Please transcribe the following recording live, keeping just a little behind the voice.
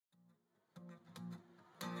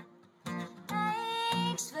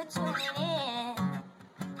Thanks for tuning in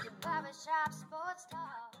to Barbershop Sports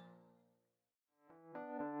Talk.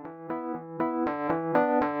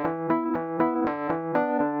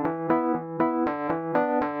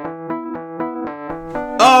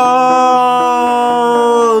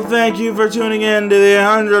 Oh, thank you for tuning in to the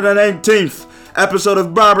 118th episode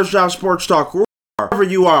of Barbershop Sports Talk. Wherever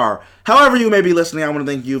you are, however you may be listening, I want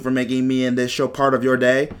to thank you for making me and this show part of your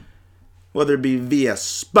day. Whether it be via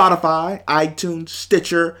Spotify, iTunes,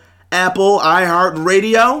 Stitcher, Apple,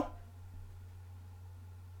 iHeartRadio,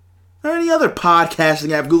 or any other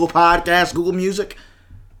podcasting app, Google Podcasts, Google Music,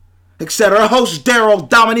 etc. Host Daryl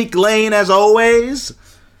Dominique Lane, as always,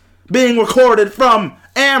 being recorded from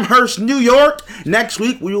Amherst, New York. Next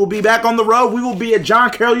week, we will be back on the road. We will be at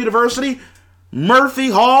John Carroll University,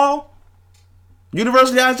 Murphy Hall,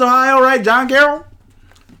 University of Ohio, right? John Carroll?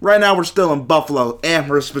 Right now, we're still in Buffalo,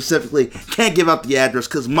 Amherst specifically. Can't give out the address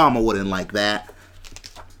because Mama wouldn't like that.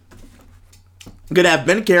 I'm going to have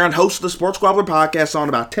Ben Karen, host of the Sports Squabbler podcast, on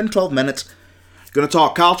about 10-12 minutes. Going to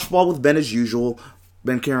talk college football with Ben as usual.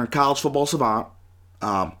 Ben Karen, college football savant.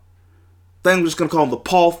 Then I'm just going to call him the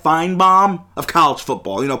Paul Feinbaum of college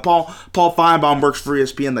football. You know, Paul Feinbaum works for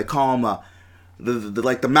ESPN. They call him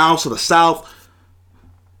the mouse of the South.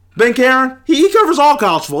 Ben Karen, he covers all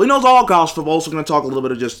college football. He knows all college football. So we're going to talk a little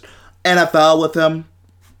bit of just NFL with him.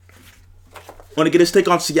 Want to get his take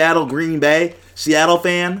on Seattle, Green Bay. Seattle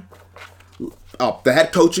fan. The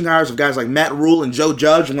head coaching hires of guys like Matt Rule and Joe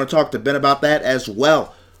Judge. I'm going to talk to Ben about that as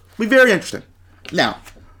well. It'll be very interesting. Now,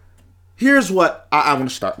 here's what I want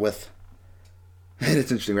to start with. And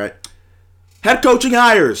it's interesting, right? Head coaching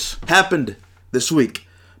hires happened this week.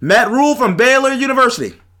 Matt Rule from Baylor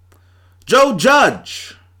University. Joe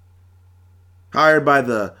Judge, hired by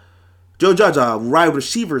Joe Judge, wide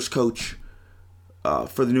receivers coach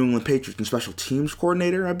for the New England Patriots and special teams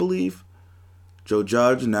coordinator, I believe. Joe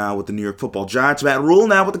Judge now with the New York Football Giants. Matt Rule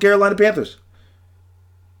now with the Carolina Panthers.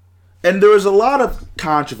 And there was a lot of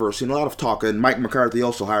controversy and a lot of talk. And Mike McCarthy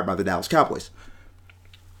also hired by the Dallas Cowboys,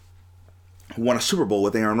 who won a Super Bowl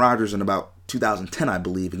with Aaron Rodgers in about 2010, I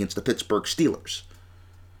believe, against the Pittsburgh Steelers.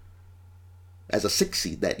 As a 6th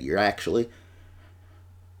seed that year, actually.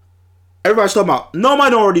 Everybody's talking about no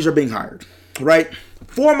minorities are being hired, right?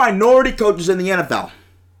 4 minority coaches in the NFL,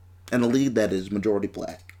 and a league that is majority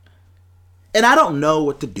black. And I don't know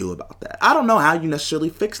what to do about that. I don't know how you necessarily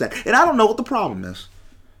fix that. And I don't know what the problem is.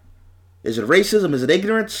 Is it racism? Is it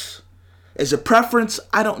ignorance? Is it preference?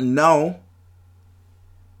 I don't know.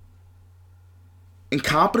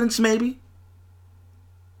 Incompetence, maybe?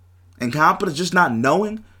 Incompetence, just not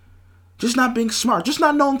knowing? Just not being smart, just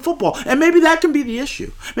not knowing football. And maybe that can be the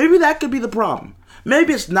issue. Maybe that could be the problem.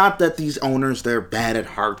 Maybe it's not that these owners, they're bad at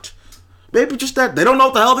heart. Maybe just that they don't know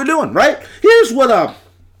what the hell they're doing, right? Here's what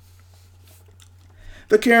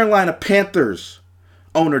the Carolina Panthers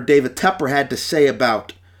owner David Tepper had to say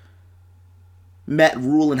about Matt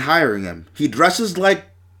Rule and hiring him. He dresses like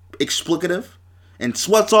explicative and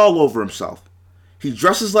sweats all over himself. He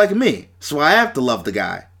dresses like me, so I have to love the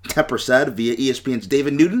guy, Tepper said via ESPN's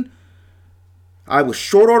David Newton. I was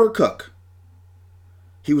short order cook.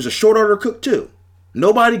 He was a short order cook too.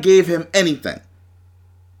 Nobody gave him anything.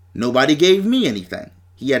 Nobody gave me anything.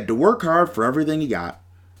 He had to work hard for everything he got.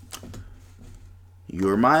 You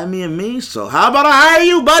remind me of me, so how about I hire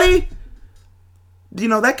you, buddy? You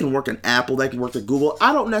know, that can work in Apple, that can work at Google.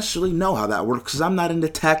 I don't necessarily know how that works because I'm not into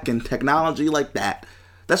tech and technology like that.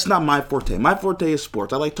 That's not my forte. My forte is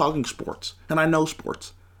sports. I like talking sports, and I know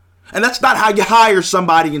sports. And that's not how you hire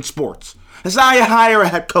somebody in sports. That's not how you hire a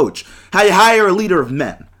head coach, how you hire a leader of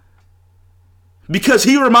men. Because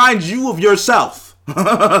he reminds you of yourself.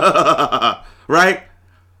 Right?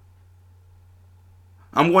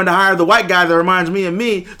 I'm going to hire the white guy that reminds me of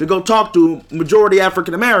me to go talk to majority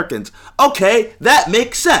African Americans. Okay, that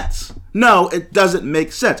makes sense. No, it doesn't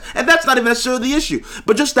make sense. And that's not even necessarily the issue.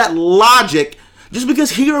 But just that logic, just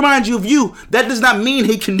because he reminds you of you, that does not mean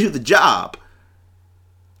he can do the job.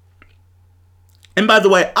 And by the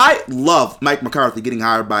way, I love Mike McCarthy getting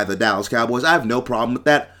hired by the Dallas Cowboys. I have no problem with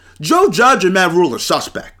that. Joe Judge and Matt Rule are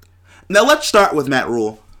suspect. Now let's start with Matt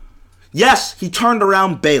Rule. Yes, he turned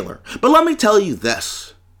around Baylor. But let me tell you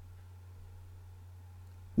this.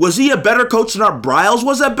 Was he a better coach than Art Briles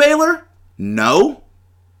was at Baylor? No.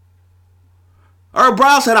 Art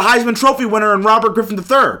Briles had a Heisman Trophy winner in Robert Griffin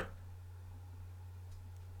III.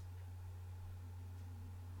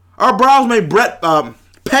 Art Briles made Brett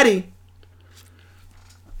Petty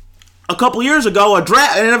a couple years ago an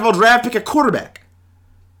NFL draft pick at quarterback.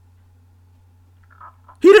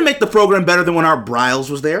 He didn't make the program better than when Art Briles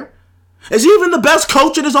was there. Is he even the best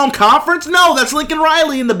coach in his own conference? No, that's Lincoln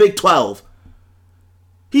Riley in the Big 12.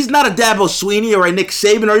 He's not a Dabo Swinney or a Nick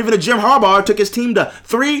Saban or even a Jim Harbaugh who took his team to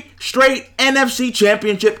 3 straight NFC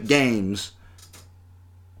championship games.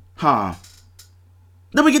 Then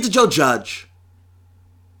we get to Joe Judge.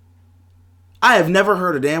 I have never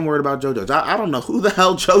heard a damn word about Joe Judge. I don't know who the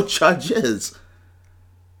hell Joe Judge is.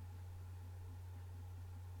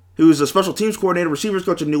 He was a special teams coordinator, receivers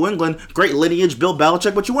coach in New England. Great lineage, Bill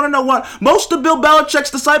Belichick. But you want to know what? Most of Bill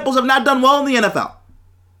Belichick's disciples have not done well in the NFL.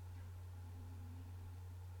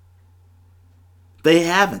 They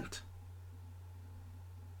haven't.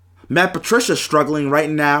 Matt Patricia's struggling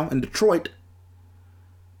right now in Detroit.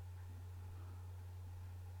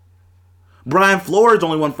 Brian Flores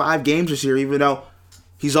only won 5 games this year, even though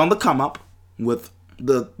he's on the come-up with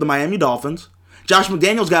the Miami Dolphins. Josh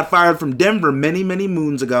McDaniels got fired from Denver many, many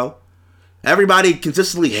moons ago. Everybody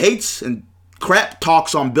consistently hates and crap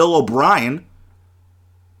talks on Bill O'Brien.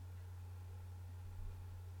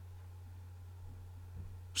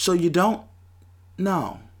 So you don't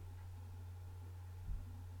know.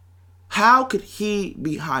 How could he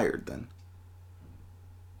be hired then?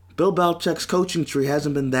 Bill Belichick's coaching tree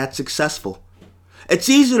hasn't been that successful. It's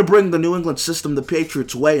easy to bring the New England system the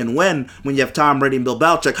Patriots' way and win when you have Tom Brady and Bill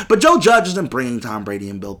Belichick, but Joe Judge isn't bringing Tom Brady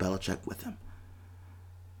and Bill Belichick with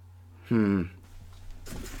him.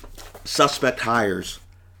 Suspect hires.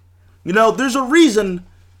 You know, there's a reason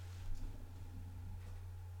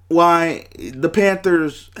why the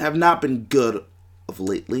Panthers have not been good of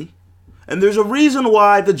lately, and there's a reason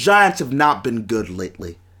why the Giants have not been good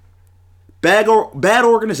lately. Bad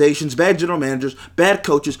organizations, bad general managers, bad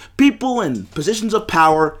coaches, people in positions of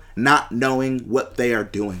power not knowing what they are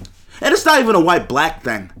doing. And it's not even a white-black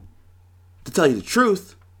thing, to tell you the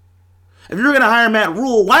truth. If you're going to hire Matt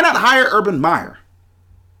Rule, why not hire Urban Meyer?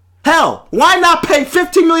 Hell, why not pay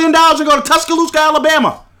 $15 million and go to Tuscaloosa,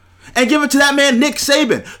 Alabama, and give it to that man Nick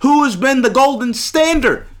Saban, who has been the golden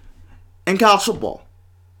standard in college football?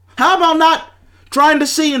 How about not trying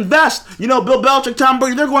to invest? You know, Bill Belichick, Tom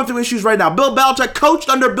Brady, they're going through issues right now. Bill Belichick coached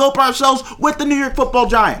under Bill Parcells with the New York Football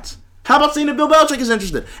Giants. How about seeing if Bill Belichick is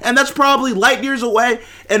interested? And that's probably light years away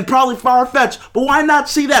and probably far-fetched. But why not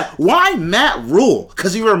see that? Why Matt Rule?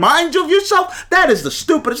 Because he reminds you of yourself? That is the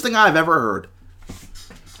stupidest thing I've ever heard.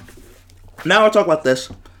 Now I'll talk about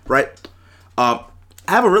this, right? I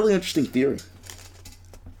have a really interesting theory.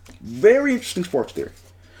 Very interesting sports theory.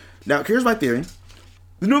 Now, here's my theory.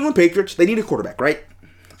 The New England Patriots, they need a quarterback, right?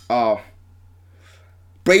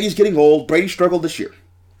 Brady's getting old. Brady struggled this year.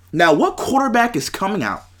 Now, what quarterback is coming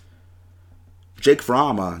out? Jake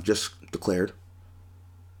Fromm just declared.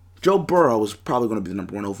 Joe Burrow is probably going to be the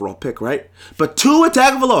number 1 overall pick, right? But Tua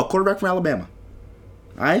Tagovailoa, quarterback from Alabama.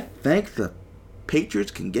 I think the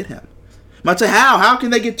Patriots can get him. You might say, how? How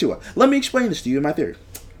can they get Tua? Let me explain this to you in my theory.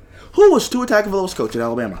 Who was Tua Tagovailoa's coach at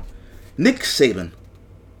Alabama? Nick Saban.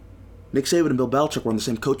 Nick Saban and Bill Belichick were on the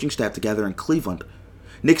same coaching staff together in Cleveland.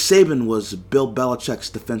 Nick Saban was Bill Belichick's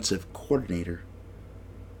defensive coordinator.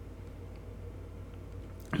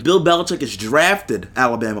 Bill Belichick has drafted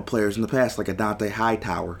Alabama players in the past, like a Dante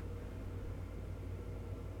Hightower.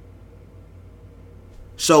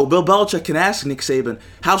 So Bill Belichick can ask Nick Saban,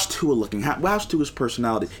 how's Tua looking? How's Tua's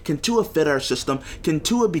personality? Can Tua fit our system? Can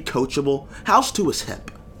Tua be coachable? How's Tua's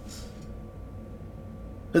hip?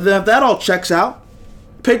 And then if that all checks out,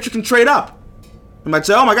 Patriots can trade up. You might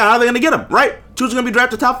say, oh my God, how are they going to get him, right? Tua's going to be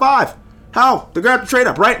drafted top 5. How? They're going to have to trade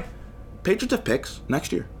up, right? Patriots have picks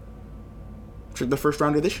next year. Trade the first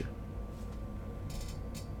rounder this year.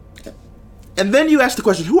 And then you ask the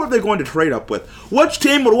question, who are they going to trade up with? Which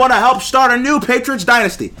team would want to help start a new Patriots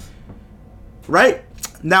dynasty? Right?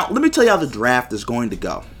 Now, let me tell you how the draft is going to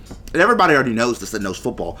go. And everybody already knows this that knows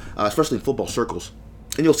football, especially in football circles.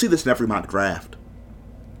 And you'll see this in every mock draft.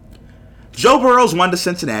 Joe Burrow's 1 to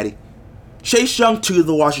Cincinnati. Chase Young 2 to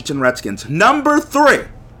the Washington Redskins. Number 3,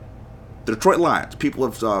 the Detroit Lions. People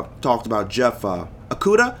have talked about Jeff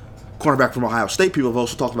Okudah, cornerback from Ohio State. People have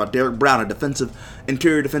also talked about Derek Brown,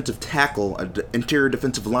 interior defensive tackle, interior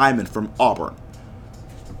defensive lineman from Auburn.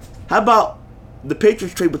 How about the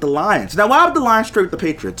Patriots trade with the Lions? Now, why would the Lions trade with the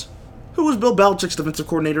Patriots? Who was Bill Belichick's defensive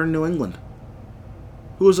coordinator in New England?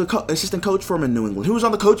 Who was an assistant coach for him in New England? Who was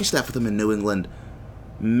on the coaching staff with him in New England?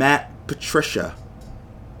 Matt Patricia.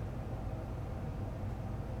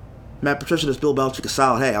 Matt Patricia does Bill Belichick a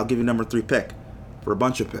solid. Hey, I'll give you number 3 pick for a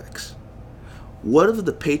bunch of picks. What have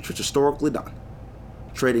the Patriots historically done?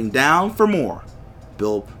 Trading down for more.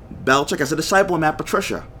 Bill Belichick has a disciple of Matt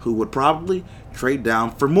Patricia, who would probably trade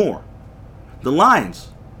down for more. The Lions,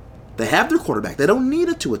 they have their quarterback. They don't need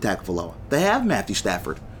it to attack Tagovailoa. They have Matthew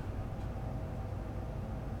Stafford.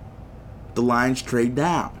 The Lions trade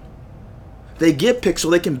down. They get picks so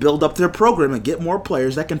they can build up their program and get more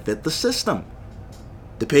players that can fit the system.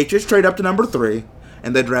 The Patriots trade up to number 3,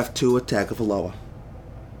 and they draft Tua Tagovailoa.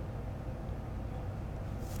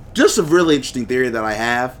 Just a really interesting theory that I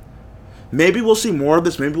have. Maybe we'll see more of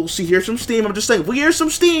this. Maybe we'll hear some steam. I'm just saying, if we hear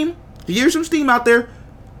some steam, out there,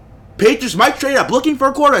 Patriots might trade up, looking for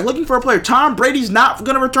a quarterback, looking for a player. Tom Brady's not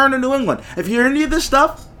going to return to New England. If you hear any of this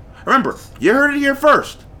stuff, remember, you heard it here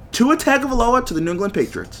first. Tua Tagovailoa to the New England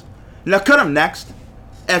Patriots. Now, cut him next.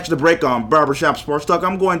 After the break on Barbershop Sports Talk,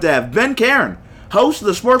 I'm going to have Ben Karen, host of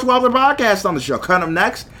the Sports Wobbler podcast, on the show. Cut him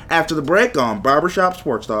next after the break on Barbershop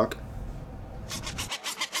Sports Talk.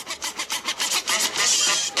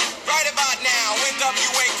 Right about now,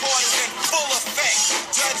 NWA court is in full effect.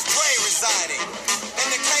 Judge Dre resigning. In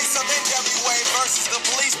the case of NWA versus the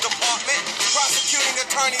police department, prosecuting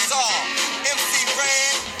attorneys are MC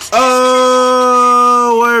Ren.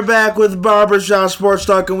 Oh, we're back with Barbershop Sports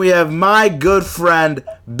Talk, and we have my good friend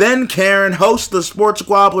Ben Karen, host of the Sports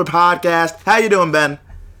Wobbler podcast. How you doing, Ben?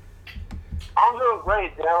 I'm doing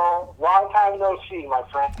great, Daryl. Long time no see, my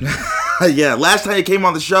friend. Yeah, last time you came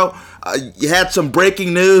on the show, you had some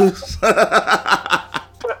breaking news.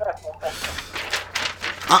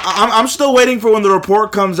 I'm still waiting for when the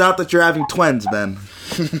report comes out that you're having twins, Ben.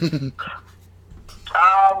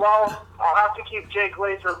 Well, I'll have to keep Jake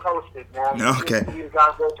Glazer posted, man. Okay. You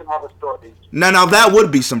guys go to all the stories. Now that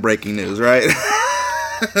would be some breaking news, right?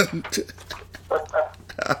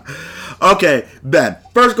 Okay, Ben.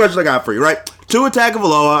 First question I got for you, right? Tua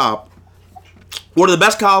Tagovailoa, one of the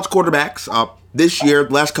best college quarterbacks this year,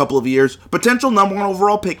 the last couple of years, potential number 1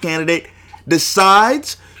 overall pick candidate,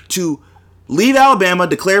 decides to leave Alabama,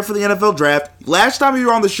 declare for the NFL draft. Last time you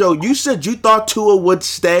were on the show, you said you thought Tua would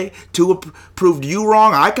stay. Tua proved you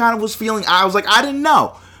wrong. I kind of was feeling, I was like, I didn't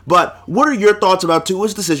know. But what are your thoughts about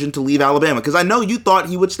Tua's decision to leave Alabama? Because I know you thought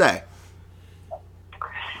he would stay.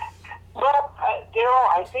 Well, Daryl,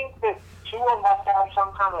 I think that Tua must have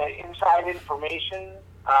some kind of inside information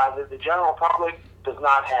that the general public does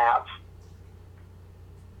not have.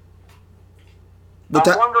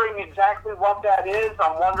 I'm wondering exactly what that is.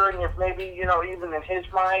 I'm wondering if maybe, even in his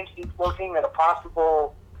mind, he's looking at a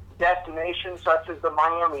possible destination such as the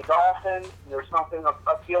Miami Dolphins. There's something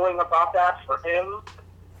appealing about that for him.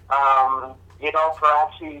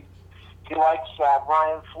 Perhaps he likes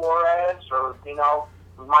Brian Flores, or,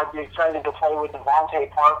 might be excited to play with Devontae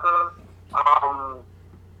Parker.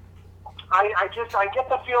 I get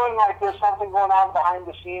the feeling like there's something going on behind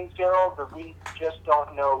the scenes, Gerald, that we just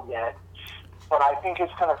don't know yet. But I think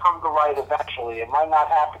it's going to come to light eventually. It might not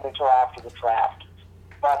happen until after the draft.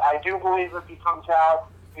 But I do believe if he comes out,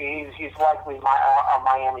 he's likely a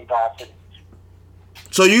Miami Dolphin.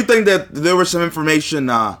 So you think that there was some information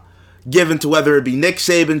given to whether it be Nick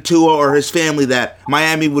Saban, Tua, or his family that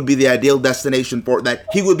Miami would be the ideal destination for, that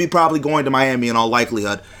he would be probably going to Miami in all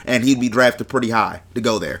likelihood, and he'd be drafted pretty high to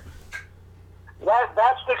go there?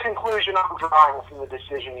 That's the conclusion I'm drawing from the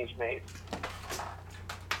decision he's made.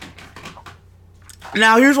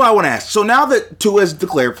 Now, here's what I want to ask. So now that Tua is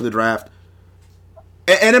declared for the draft,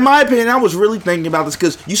 and in my opinion, I was really thinking about this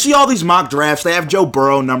because you see all these mock drafts, they have Joe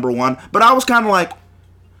Burrow number 1, but I was kind of like,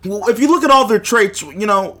 well, if you look at all their traits,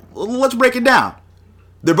 let's break it down.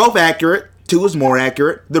 They're both accurate. Tua is more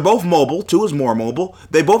accurate. They're both mobile. Tua is more mobile.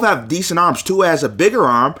 They both have decent arms. Tua has a bigger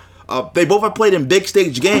arm. They both have played in big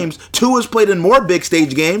stage games. Tua's played in more big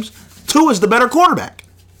stage games. Tua's the better quarterback.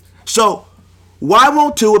 So, why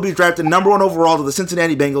won't Tua be drafted number 1 overall to the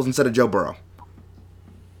Cincinnati Bengals instead of Joe Burrow?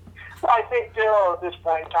 Well, I think, Daryl, at this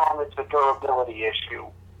point in time, it's a durability issue.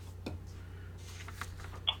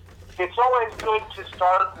 It's always good to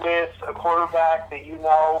start with a quarterback that you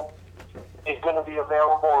know is going to be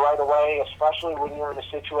available right away, especially when you're in a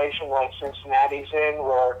situation like Cincinnati's in,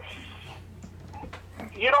 where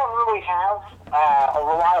you don't really have a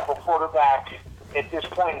reliable quarterback at this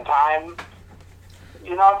point in time.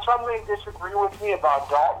 Some may disagree with me about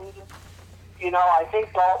Dalton. I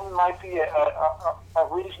think Dalton might be a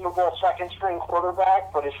reasonable second-string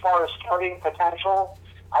quarterback, but as far as starting potential,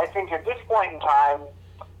 I think at this point in time,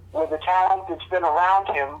 with the talent that's been around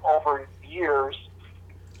him over years,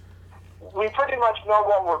 we pretty much know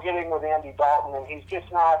what we're getting with Andy Dalton, and he's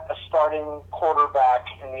just not a starting quarterback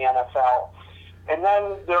in the NFL. And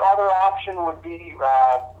then their other option would be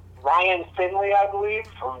Ryan Finley, I believe,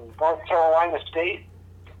 from North Carolina State,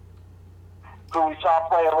 who we saw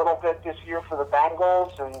play a little bit this year for the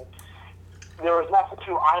Bengals, and there was nothing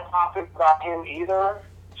too eye-popping about him either.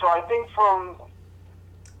 So I think from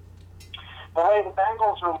the way the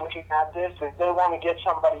Bengals are looking at this, is they want to get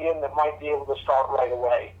somebody in that might be able to start right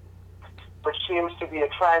away, which seems to be a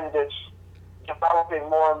trend that's developing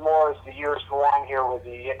more and more as the years go on here with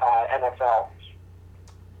the NFL.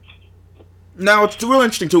 Now, it's real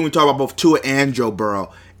interesting, too, when we talk about both Tua and Joe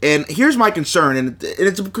Burrow. And here's my concern, and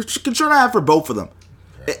it's a concern I have for both of them.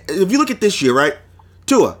 If you look at this year, right,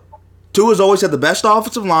 Tua's always had the best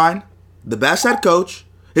offensive line, the best head coach.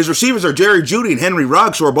 His receivers are Jerry Jeudy and Henry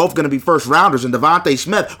Ruggs, who are both going to be first-rounders, and Devontae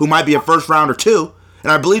Smith, who might be a first-rounder, too.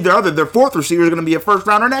 And I believe their fourth receiver is going to be a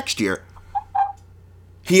first-rounder next year.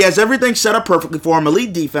 He has everything set up perfectly for him,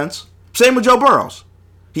 elite defense. Same with Joe Burrows.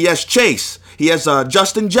 He has Chase. He has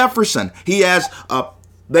Justin Jefferson. He has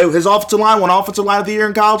his offensive line won Offensive Line of the Year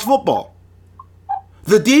in college football.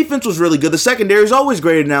 The defense was really good. The secondary is always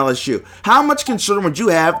great in LSU. How much concern would you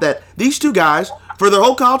have that these two guys, for their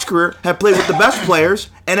whole college career, have played with the best players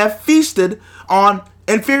and have feasted on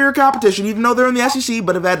inferior competition, even though they're in the SEC,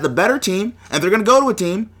 but have had the better team, and they're going to go to a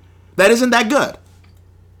team that isn't that good?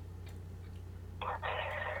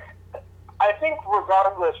 I think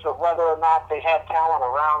regardless of whether or not they had talent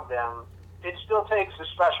around them, it still takes a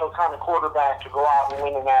special kind of quarterback to go out and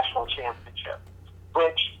win a national championship,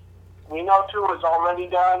 which we know Tua has already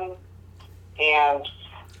done, and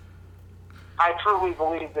I truly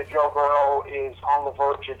believe that Joe Burrow is on the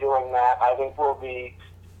verge of doing that. I think we'll be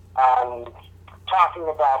talking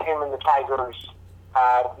about him and the Tigers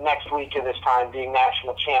next week at this time being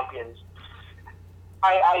national champions.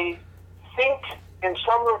 I think in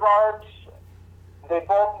some regards they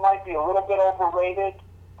both might be a little bit overrated,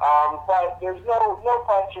 but there's no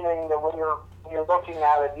questioning that when you're looking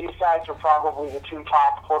at it, these guys are probably the two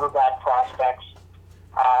top quarterback prospects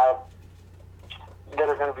that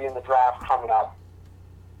are going to be in the draft coming up.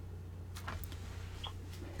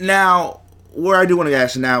 Now, where I do want to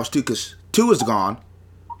ask now is, too, because Tua's gone,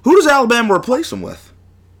 who does Alabama replace him with?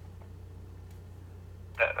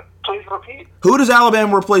 Please repeat. Who does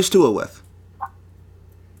Alabama replace Tua with?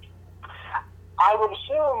 I would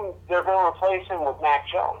assume they're going to replace him with Mac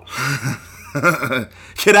Jones.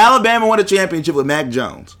 Can Alabama win a championship with Mac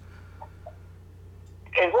Jones?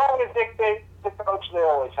 As long as Dick Bates the coach, they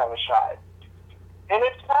always have a shot. And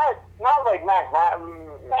it's not like Mac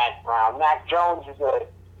Brown. Mac Jones is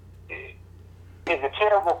a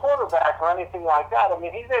terrible quarterback or anything like that. I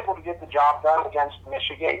mean, he's able to get the job done against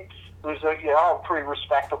Michigan, who's a pretty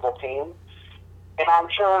respectable team. And I'm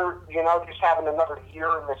sure just having another year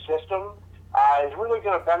in the system is really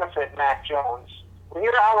going to benefit Mac Jones. When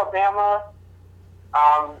you're Alabama,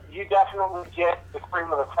 you definitely get the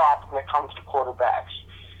cream of the crop when it comes to quarterbacks.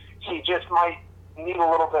 He just might need a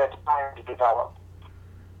little bit of time to develop.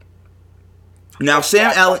 Now,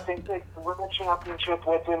 Sam Allen. I think they can win a championship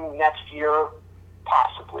with him next year,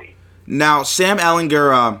 possibly. Now, Sam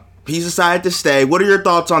Ehlinger, he's decided to stay. What are your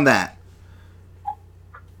thoughts on that?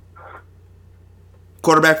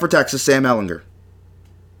 Quarterback for Texas, Sam Ehlinger.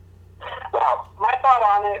 Well, my thought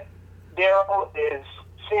on it, Daryl, is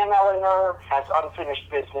Sam Ehlinger has unfinished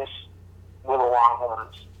business with the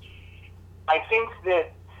Longhorns. I think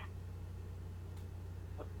that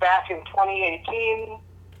back in 2018,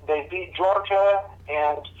 they beat Georgia,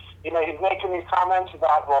 and he's making these comments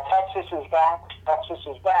about, well, Texas is back,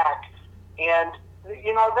 and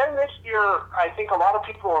then this year, I think a lot of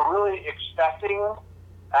people are really expecting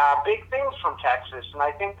big things from Texas, and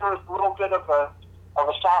I think there's a little bit of a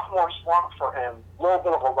sophomore slump for him, a little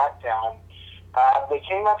bit of a letdown. They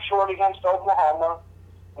came up short against Oklahoma,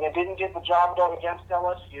 and they didn't get the job done against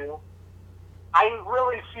LSU. I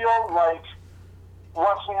really feel like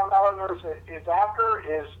what Sam Ehlinger is after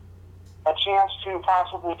is a chance to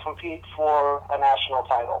possibly compete for a national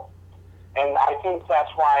title. And I think that's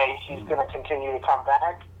why he's going to continue to come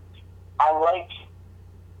back. I like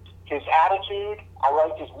his attitude. I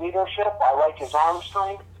like his leadership. I like his arm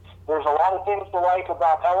strength. There's a lot of things to like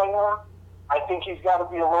about Ehlinger. I think he's got to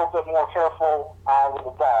be a little bit more careful with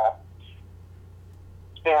the ball.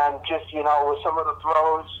 And just, with some of the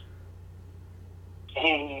throws,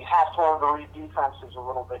 he has to learn to read defenses a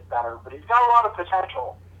little bit better. But he's got a lot of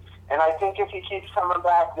potential. And I think if he keeps coming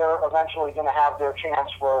back, they're eventually going to have their chance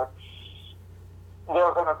where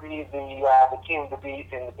they're going to be the team to beat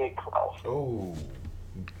in the Big 12. Oh.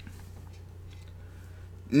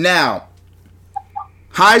 Now,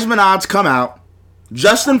 Heisman odds come out.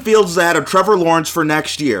 Justin Fields is ahead of Trevor Lawrence for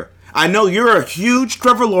next year. I know you're a huge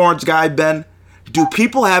Trevor Lawrence guy, Ben. Do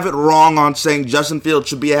people have it wrong on saying Justin Fields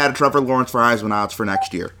should be ahead of Trevor Lawrence for Heisman odds for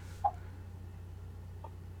next year?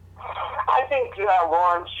 I think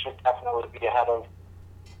Lawrence should definitely be ahead of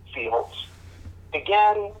Fields.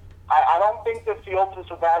 Again, I don't think that Fields is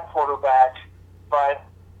a bad quarterback, but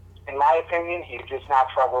in my opinion, he's just not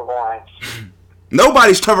Trevor Lawrence.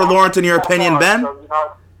 Nobody's Trevor Lawrence in your opinion, Ben.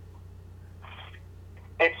 So,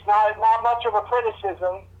 it's not much of a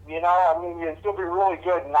criticism. I mean, you'd still be really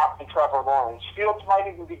good and not be Trevor Lawrence. Fields might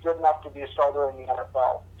even be good enough to be a starter in the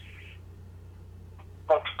NFL.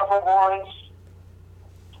 But Trevor Lawrence,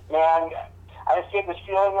 man, I just get this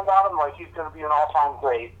feeling about him like he's going to be an all-time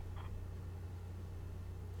great.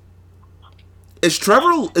 Is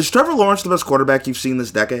Trevor Lawrence the best quarterback you've seen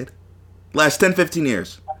this decade? Last 10, 15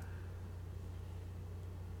 years?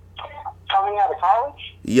 Coming out of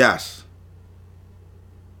college? Yes.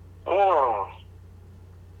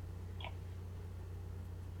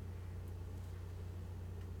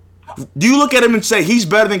 Do you look at him and say he's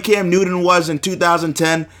better than Cam Newton was in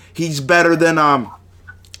 2010? He's better than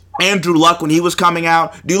Andrew Luck when he was coming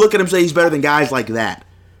out? Do you look at him and say he's better than guys like that?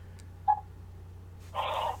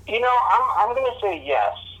 I'm going to say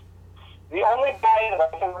yes. The only guy that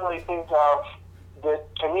I can really think of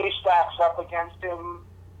that to me stacks up against him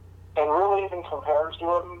and really even compares to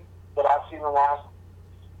him that I've seen the last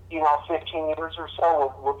 15 years or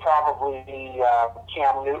so would probably be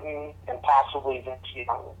Cam Newton and possibly Vince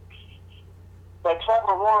Young. But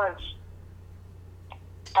Trevor Lawrence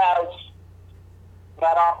has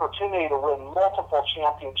that opportunity to win multiple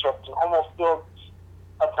championships and almost build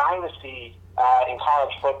a dynasty in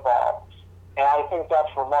college football. And I think that's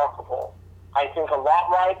remarkable. I think a lot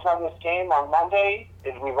rides on this game on Monday,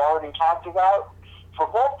 as we've already talked about, for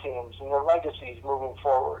both teams and their legacies moving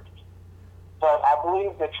forward. But I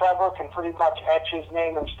believe that Trevor can pretty much etch his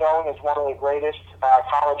name in stone as one of the greatest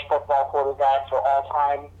college football quarterbacks of all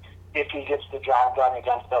time if he gets the job done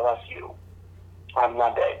against LSU on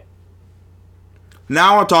Monday.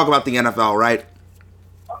 Now I want to talk about the NFL, right?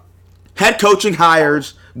 Head coaching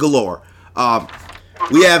hires galore.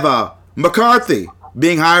 We have McCarthy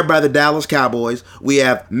being hired by the Dallas Cowboys. We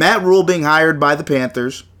have Matt Rule being hired by the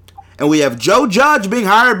Panthers. And we have Joe Judge being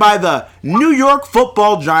hired by the New York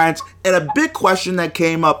Football Giants. And a big question that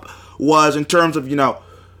came up was in terms of,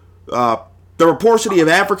 the rapacity of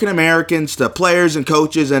African Americans to players and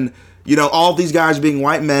coaches and, all these guys being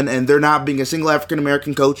white men and there not being a single African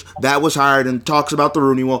American coach that was hired and talks about the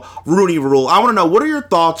Rooney Rule. I want to know, what are your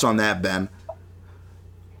thoughts on that, Ben?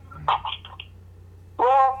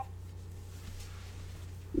 Well,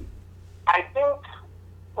 I think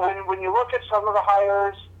when you look at some of the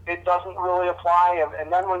hires, it doesn't really apply.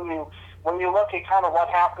 And then when you look at kind of what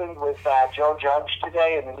happened with Joe Judge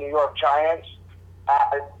today and the New York Giants,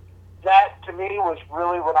 that to me was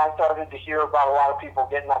really when I started to hear about a lot of people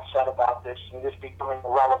getting upset about this and this becoming a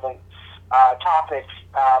relevant topic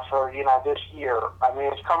for this year. I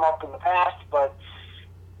mean, it's come up in the past, but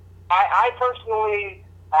I personally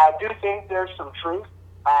do think there's some truth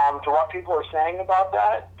to what people are saying about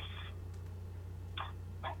that.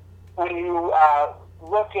 When you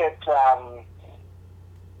look at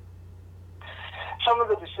some of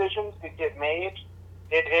the decisions that get made,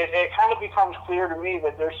 it kind of becomes clear to me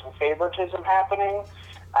that there's some favoritism happening.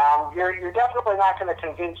 You're definitely not going to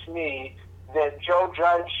convince me that Joe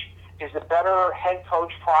Judge is a better head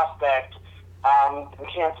coach prospect than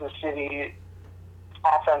Kansas City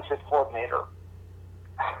offensive coordinator.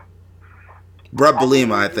 Brett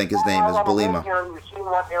Bielema, I think his name is Bielema. You've seen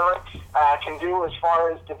what Eric can do as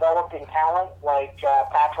far as developing talent like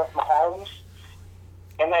Patrick Mahomes.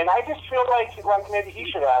 And then I just feel like maybe he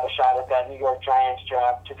should have had a shot at that New York Giants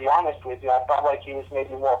job, to be honest with you. I felt like he was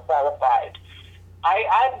maybe more qualified. I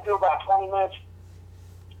had to do about 20 minutes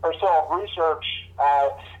or so of research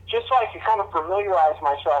just so I could kind of familiarize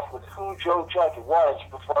myself with who Joe Judge was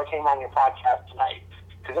before I came on your podcast tonight,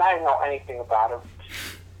 because I didn't know anything about him.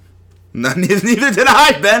 No, neither did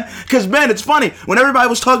I, Ben. Because, Ben, it's funny. When everybody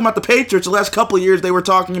was talking about the Patriots the last couple of years, they were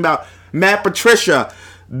talking about Matt Patricia,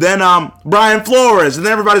 then Brian Flores, and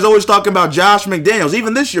then everybody's always talking about Josh McDaniels.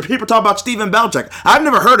 Even this year, people talk about Steven Belichick. I've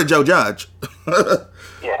never heard of Joe Judge.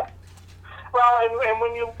 Yeah. Well, and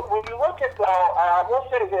when you look at, I will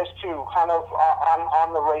say this, too, kind of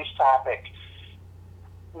on the race topic.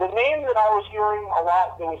 The name that I was hearing a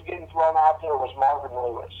lot that was getting thrown out there was Marvin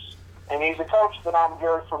Lewis. And he's a coach that I'm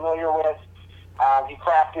very familiar with. He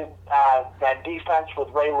crafted that defense with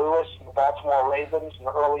Ray Lewis and the Baltimore Ravens in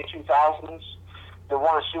the early 2000s. They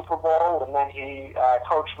won a Super Bowl, and then he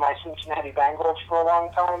coached my Cincinnati Bengals for a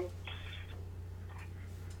long time.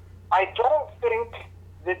 I don't think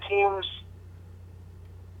the teams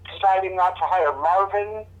deciding not to hire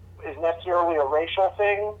Marvin is necessarily a racial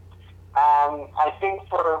thing. I think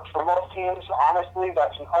for most teams, honestly,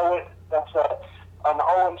 that's an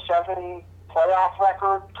 0-7 playoff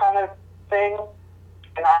record kind of thing.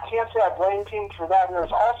 And I can't say I blame teams for that. And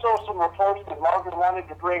there's also some reports that Marvin wanted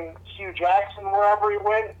to bring Hugh Jackson wherever he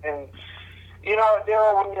went. And,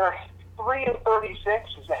 Daryl, when you're 3-36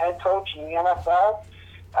 as a head coach in the NFL,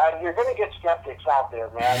 you're going to get skeptics out there,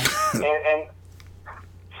 man. and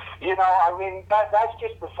I mean, that's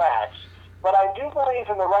just the facts. But I do believe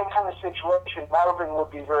in the right kind of situation, Marvin would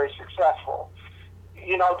be very successful.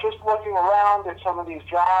 Just looking around at some of these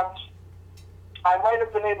jobs, I might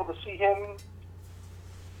have been able to see him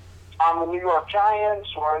on the New York Giants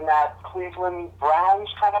or in that Cleveland Browns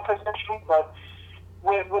kind of position, but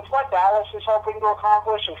with what Dallas is hoping to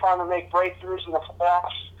accomplish and trying to make breakthroughs in the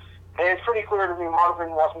playoffs, it's pretty clear to me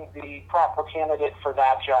Marvin wasn't the proper candidate for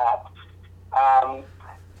that job.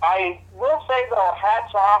 I will say, though,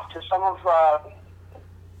 hats off to some of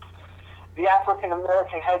the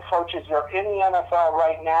African-American head coaches that are in the NFL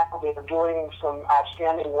right now. They're doing some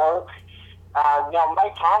outstanding work. Now,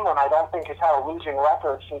 Mike Tomlin, I don't think, has had a losing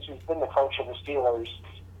record since he's been the coach of the Steelers.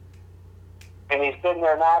 And he's been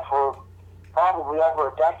there now for probably over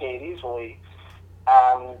a decade easily.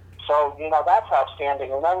 So, that's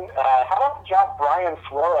outstanding. And then how about the job Brian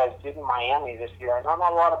Flores did in Miami this year? I know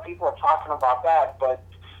not a lot of people are talking about that, but,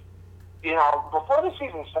 before the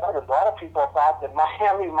season started, a lot of people thought that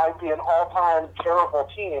Miami might be an all-time terrible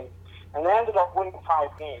team, and they ended up winning 5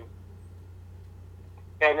 games.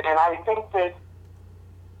 And I think that,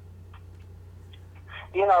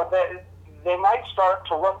 that they might start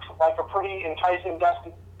to look like a pretty enticing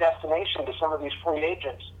destination to some of these free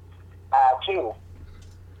agents, too.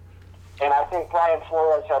 And I think Brian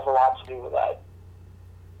Flores has a lot to do with that.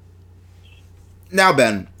 Now,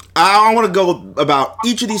 Ben, I want to go about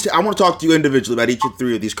each of these. I want to talk to you individually about each of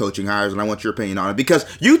 3 of these coaching hires, and I want your opinion on it. Because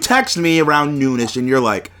you text me around noonish, and you're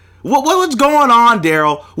like, what's going on,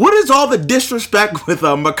 Daryl? What is all the disrespect with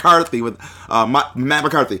McCarthy, with Matt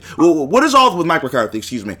McCarthy? What is all with Mike McCarthy,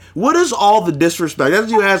 excuse me? What is all the disrespect?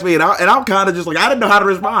 As you asked me, and I'm kind of just like, I didn't know how to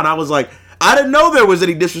respond. I was like, I didn't know there was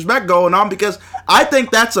any disrespect going on, because I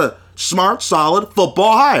think that's a smart, solid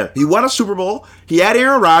football hire. He won a Super Bowl. He had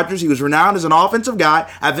Aaron Rodgers. He was renowned as an offensive guy.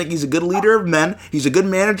 I think he's a good leader of men. He's a good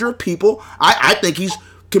manager of people. I think he's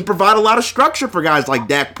can provide a lot of structure for guys like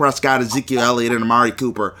Dak Prescott, Ezekiel Elliott, and Amari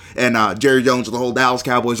Cooper, and Jerry Jones of the whole Dallas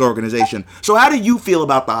Cowboys organization. So how do you feel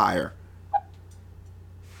about the hire?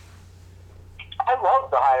 I love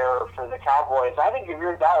the hire for the Cowboys. I think if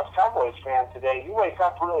you're a Dallas Cowboys fan today, you wake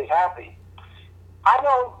up really happy. I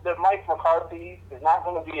know that Mike McCarthy is not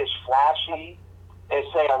going to be as flashy as,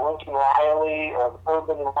 say, a Lincoln Riley or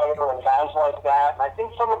Urban Meyer and guys like that. And I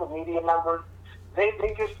think some of the media members, they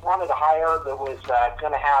just wanted a hire that was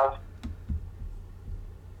going to have,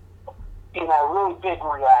 a really big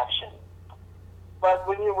reaction. But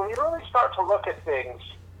when you really start to look at things,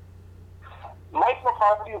 Mike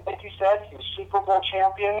McCarthy, like you said, he's Super Bowl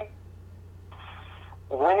champion,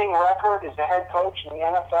 winning record as the head coach in the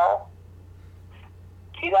NFL.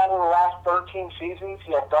 He's out in the last 13 seasons,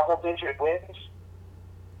 he had double-digit wins.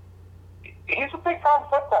 He's a big-time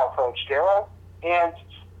football coach, Daryl. And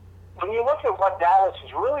when you look at what Dallas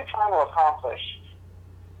is really trying to accomplish,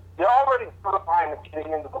 they're already certifying of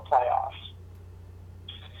getting into the playoffs.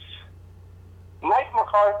 Mike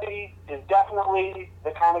McCarthy is definitely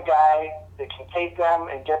the kind of guy that can take them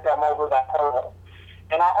and get them over that hurdle.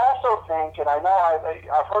 And I also think, and I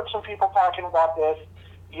know I've heard some people talking about this,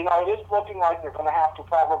 it is looking like they're going to have to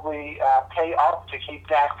probably pay up to keep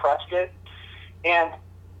Dak Prescott. And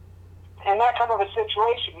in that kind of a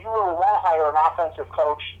situation, you really want to hire an offensive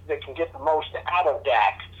coach that can get the most out of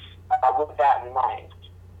Dak with that in mind.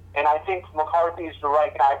 And I think McCarthy is the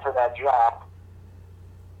right guy for that job.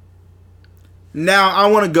 Now, I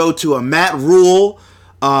want to go to a Matt Rule.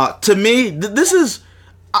 To me, this is...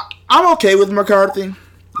 I'm okay with McCarthy.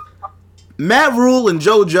 Matt Rule and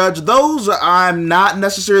Joe Judge, those I'm not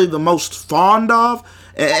necessarily the most fond of.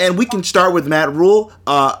 And we can start with Matt Rule.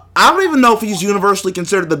 I don't even know if he's universally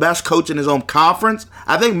considered the best coach in his own conference.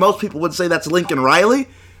 I think most people would say that's Lincoln Riley.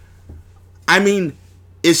 I mean,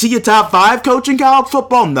 is he a top 5 coach in college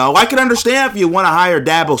football? No. I can understand if you want to hire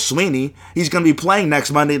Dabo Swinney. He's going to be playing next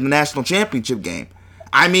Monday in the national championship game.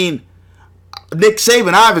 I mean, Nick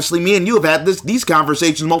Saban, obviously, me and you have had these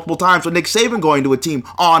conversations multiple times with Nick Saban going to a team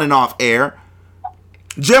on and off air.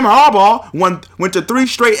 Jim Harbaugh went to 3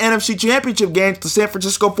 straight NFC championship games to San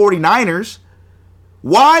Francisco 49ers.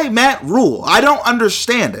 Why Matt Rule? I don't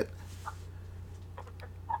understand it.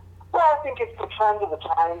 Well, I think it's the trend of the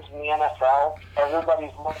times in the NFL.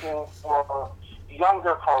 Everybody's looking for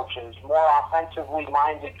younger coaches, more offensively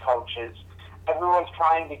minded coaches. Everyone's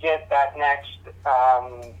trying to get that next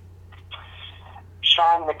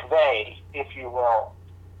Sean McVay, if you will.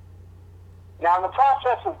 Now, in the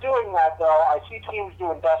process of doing that, though, I see teams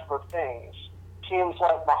doing desperate things. Teams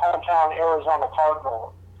like my hometown Arizona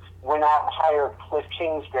Cardinals went out and hired Cliff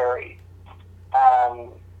Kingsbury.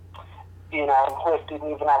 and Cliff didn't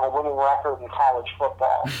even have a winning record in college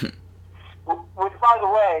football. Which, by the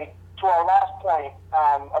way, to our last point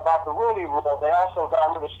about the Rooney Rule, they also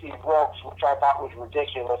got rid of Steve Wilkes, which I thought was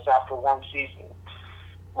ridiculous after one season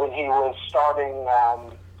when he was starting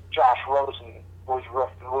Josh Rosen, who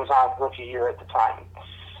was on rookie year at the time.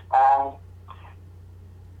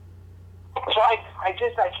 So I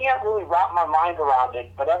can't really wrap my mind around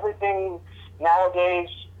it, but everything nowadays,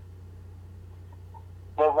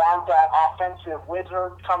 they want that offensive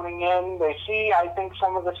wizard coming in. They see, I think,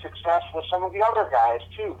 some of the success with some of the other guys,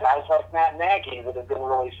 too. Guys like Matt Nagy that have been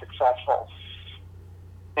really successful.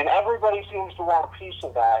 And everybody seems to want a piece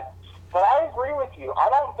of that. But I agree with you. I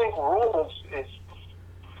don't think Rule is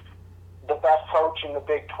the best coach in the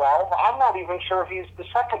Big 12. I'm not even sure he's the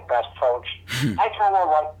second best coach. I kind of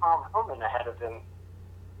like Tom Herman ahead of him.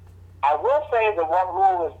 I will say that what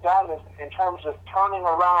Rule has done is, in terms of turning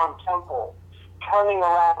around Temple, turning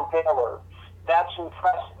around Baylor, that's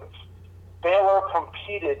impressive. Baylor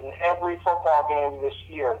competed in every football game this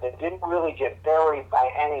year. They didn't really get buried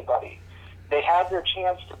by anybody. They had their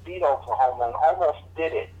chance to beat Oklahoma and almost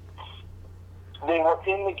did it. They were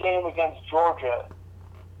in the game against Georgia.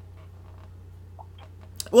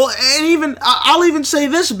 Well, and I'll even say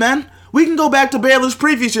this, Ben. We can go back to Baylor's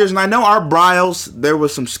previous years, and I know Art Briles, there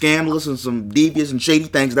was some scandalous and some devious and shady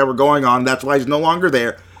things that were going on. That's why he's no longer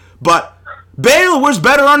there. But Baylor was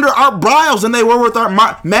better under Art Briles than they were with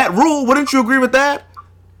Matt Rule. Wouldn't you agree with that?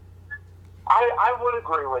 I would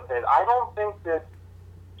agree with it. I don't think that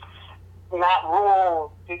Matt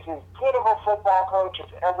Rule is as good of a football coach as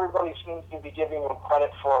everybody seems to be giving him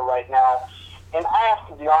credit for right now. And I have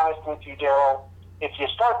to be honest with you, Daryl. If you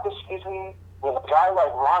start this season with a guy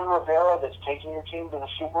like Ron Rivera that's taking your team to the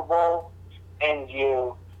Super Bowl, and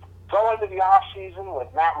you go into the offseason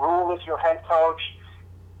with Matt Rule as your head coach,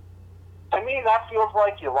 to me that feels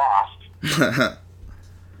like you lost.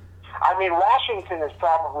 I mean, Washington is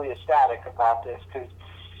probably ecstatic about this because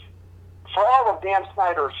for all of Dan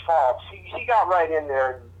Snyder's faults, he got right in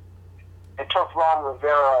there and took Ron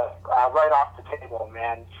Rivera right off the table,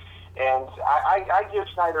 man. And I give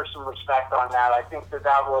Snyder some respect on that. I think that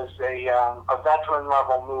was a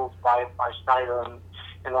veteran-level move by Snyder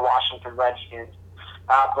and the Washington Redskins.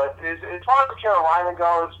 But as far as Carolina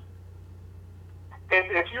goes,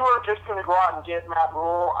 if you were just going to go out and get Matt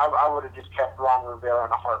Rule, I would have just kept Ron Rivera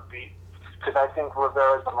in a heartbeat because I think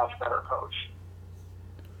Rivera is a much better coach.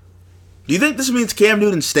 Do you think this means Cam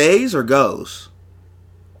Newton stays or goes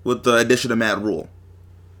with the addition of Matt Rule?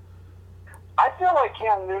 I feel like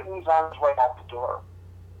Cam Newton's on his way out the door.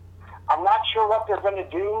 I'm not sure what they're going to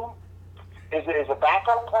do is a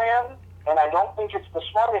backup plan, and I don't think it's the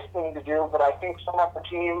smartest thing to do, but I think some of the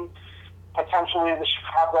team, potentially the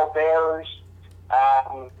Chicago Bears,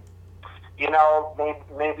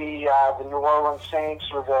 maybe the New Orleans Saints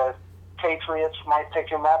or the Patriots might pick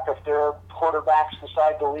him up if their quarterbacks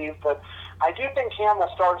decide to leave. But I do think Cam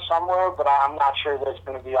will start somewhere, but I'm not sure that it's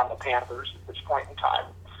going to be on the Panthers at this point in time.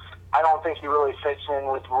 I don't think he really fits in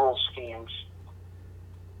with Rule schemes.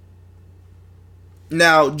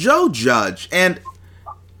 Now, Joe Judge, and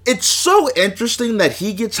it's so interesting that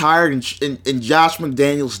he gets hired and Josh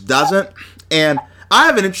McDaniels doesn't. And I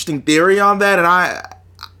have an interesting theory on that, and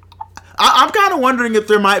I'm kind of wondering if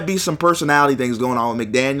there might be some personality things going on with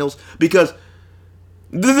McDaniels, because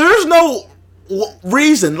there's no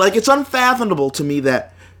reason, like it's unfathomable to me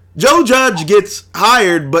that Joe Judge gets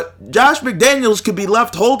hired, but Josh McDaniels could be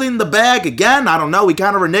left holding the bag again. I don't know. He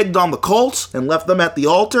kind of reneged on the Colts and left them at the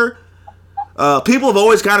altar. People have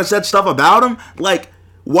always kind of said stuff about him. Like,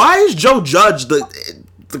 why is Joe Judge the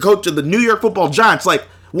coach of the New York Football Giants, like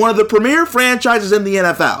one of the premier franchises in the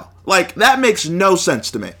NFL? Like, that makes no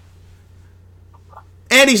sense to me.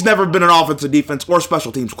 And he's never been an offensive, defense, or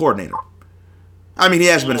special teams coordinator. I mean, he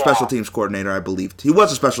has been a special teams coordinator, I believe. He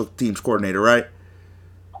was a special teams coordinator, right?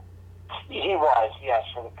 He was, yes,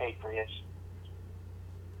 for the Patriots.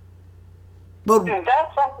 But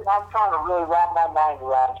that's something I'm trying to really wrap my mind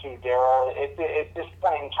around too, Daryl. At this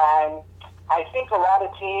point in time, I think a lot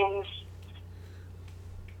of teams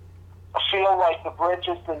feel like the bridge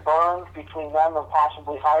has been burned between them and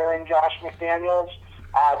possibly hiring Josh McDaniels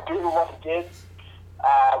due to what he did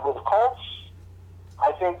with the Colts.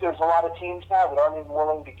 I think there's a lot of teams now that aren't even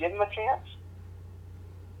willing to give him a chance.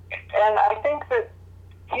 And I think that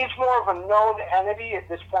he's more of a known entity at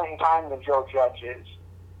this point in time than Joe Judge is.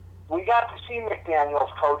 We got to see McDaniels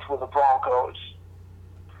coach with the Broncos,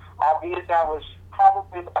 albeit that was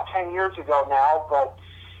probably about 10 years ago now, but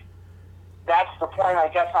that's the point I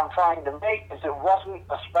guess I'm trying to make, is it wasn't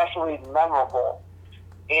especially memorable,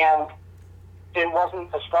 and it wasn't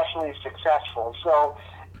especially successful. So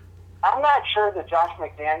I'm not sure that Josh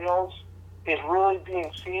McDaniels is really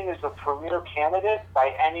being seen as a premier candidate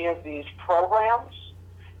by any of these programs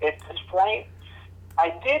at this point. I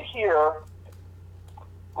did hear,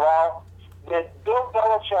 well, that Bill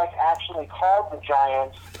Belichick actually called the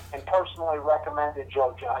Giants and personally recommended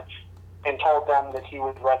Joe Judge and told them that he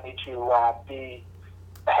was ready to be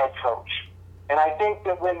the head coach. And I think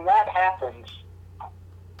that when that happens,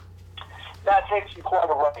 that takes you quite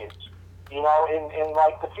a ways. You know, in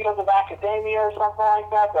like the field of academia or something like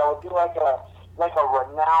that, that would be like a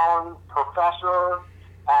renowned professor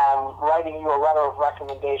writing you a letter of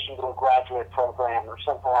recommendation to a graduate program or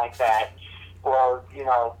something like that, or, you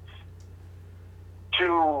know,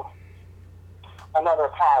 to another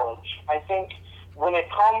college. I think when it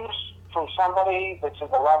comes from somebody that's at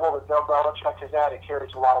the level that Bill Belichick is at, it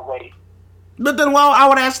carries a lot of weight. But then, well, I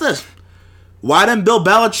would ask this. Why didn't Bill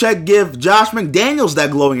Belichick give Josh McDaniels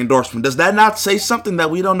that glowing endorsement? Does that not say something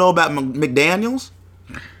that we don't know about McDaniels?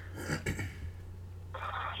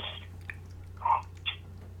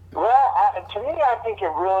 Well, to me, I think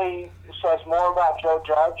it really says more about Joe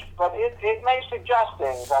Judge, but it may suggest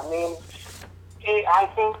things. I mean, I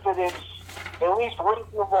think that it's at least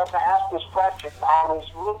reasonable to ask this question. I was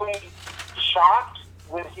really shocked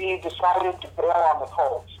when he decided to bail on the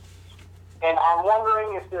Colts. And I'm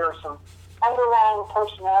wondering if there are some underlying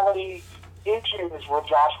personality issues with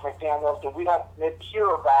Josh McDaniels that we don't hear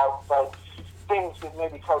about, but things that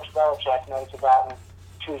maybe Coach Belichick knows about and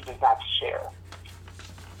chooses not to share.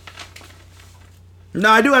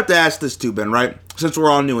 Now, I do have to ask this too, Ben, right? Since we're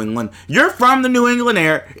all New England. You're from the New England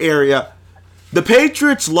area. The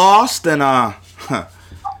Patriots lost in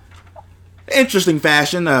interesting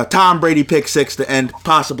fashion. Tom Brady pick six to end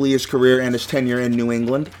possibly his career and his tenure in New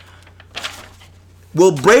England.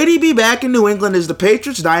 Will Brady be back in New England? Is the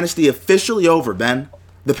Patriots dynasty officially over, Ben?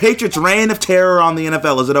 The Patriots' reign of terror on the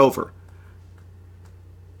NFL, is it over?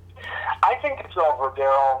 I think it's over,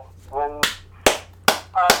 Daryl. When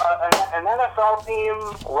an NFL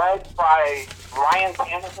team led by Ryan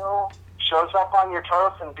Tannehill shows up on your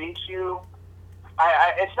turf and beats you,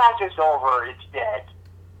 it's not just over, it's dead.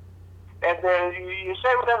 And you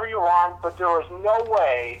say whatever you want, but there was no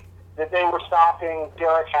way that they were stopping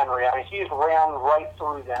Derrick Henry. I mean, he ran right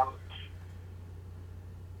through them.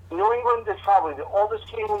 New England is probably the oldest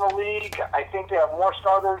team in the league. I think they have more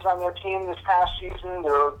starters on their team this past season.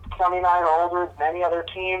 They're 29 or older than any other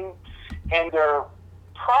team, and they're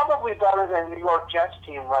probably better than the New York Jets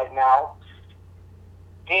team right now.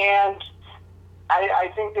 And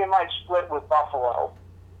I think they might split with Buffalo.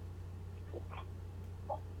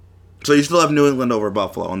 So you still have New England over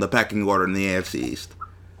Buffalo in the pecking order in the AFC East?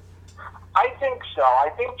 I think so. I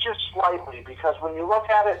think just slightly, because when you look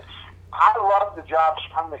at it, I love the job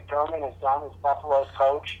Sean McDermott has done as Buffalo's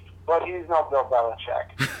coach, but he's no Bill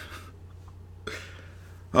Belichick.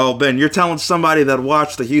 Oh, Ben, you're telling somebody that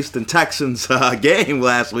watched the Houston Texans game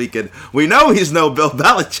last weekend. We know he's no Bill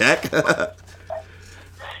Belichick.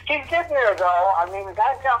 He's getting there, though. I mean, the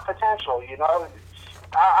guy's got potential, you know.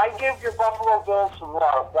 I give your Buffalo Bills some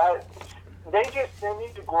love. They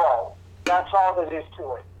need to grow. That's all that is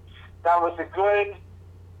to it. That was a good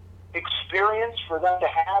experience for them to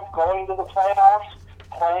have going to the playoffs,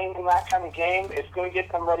 playing in that kind of game. It's going to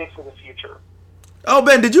get them ready for the future. Oh,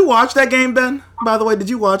 Ben, did you watch that game, Ben? By the way, did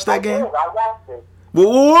you watch that game? I watched it. Well,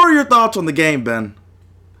 what were your thoughts on the game, Ben?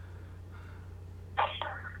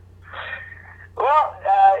 Well,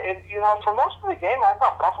 for most of the game, I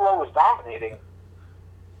thought Buffalo was dominating.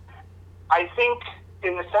 I think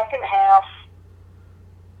in the second half,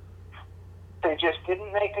 they just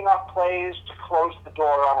didn't make enough plays to close the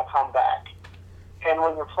door on a comeback. And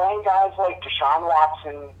when you're playing guys like Deshaun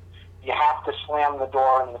Watson, you have to slam the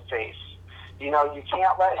door in the face. You know, you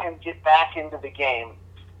can't let him get back into the game.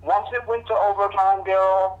 Once it went to overtime,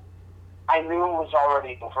 Daryl, I knew it was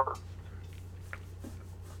already over.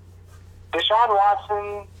 Deshaun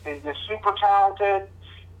Watson is super talented.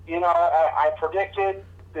 You know, I predicted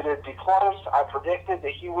that it'd be close. I predicted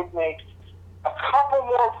that he would make a couple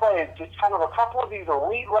more plays, just kind of a couple of these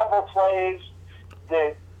elite-level plays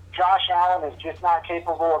that Josh Allen is just not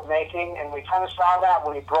capable of making, and we kind of saw that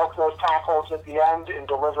when he broke those tackles at the end and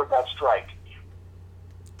delivered that strike.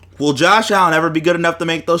 Will Josh Allen ever be good enough to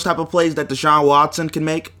make those type of plays that Deshaun Watson can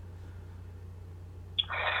make?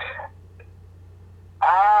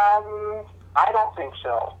 I don't think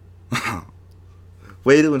so.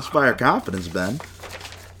 Way to inspire confidence, Ben.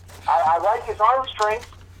 I like his arm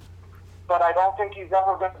strength, but I don't think he's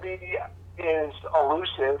ever going to be as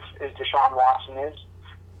elusive as Deshaun Watson is.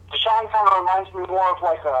 Deshaun kind of reminds me more of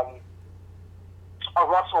like a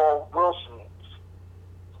Russell Wilson,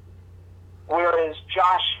 whereas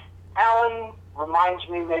Josh Allen reminds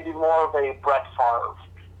me maybe more of a Brett Favre.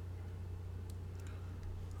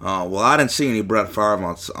 Oh, well, I didn't see any Brett Favre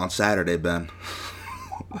on Saturday, Ben.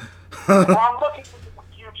 Well, I'm looking into the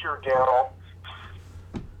future, Daryl.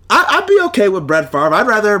 I'd be okay with Brett Favre. I'd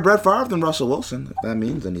rather have Brett Favre than Russell Wilson, if that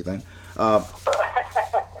means anything. I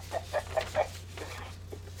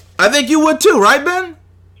think you would too, right, Ben?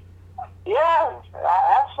 Yeah,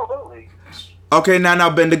 absolutely. Okay, now,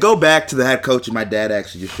 Ben, to go back to the head coach, and my dad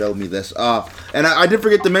actually just showed me this. And I did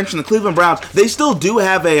forget to mention the Cleveland Browns. They still do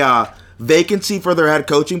have a vacancy for their head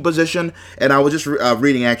coaching position, and I was just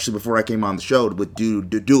reading actually before I came on the show to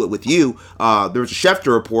do it with you. There was a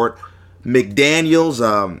Schefter report. McDaniels,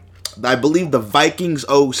 I believe the Vikings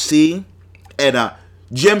OC, and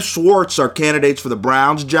Jim Schwartz are candidates for the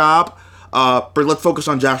Browns job. But let's focus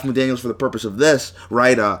on Josh McDaniels for the purpose of this,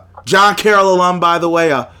 right? John Carroll alum, by the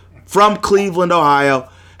way, from Cleveland, Ohio.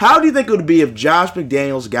 How do you think it would be if Josh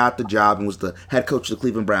McDaniels got the job and was the head coach of the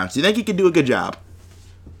Cleveland Browns? Do you think he could do a good job?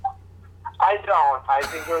 I don't. I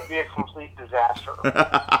think it would be a complete disaster.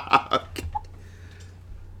 Okay.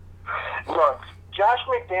 Look, Josh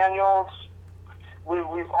McDaniels,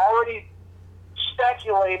 we've already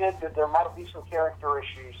speculated that there might be some character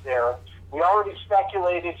issues there. We already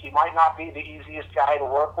speculated he might not be the easiest guy to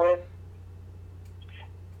work with.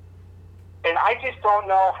 And I just don't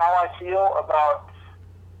know how I feel about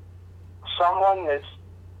someone that's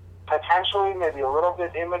potentially maybe a little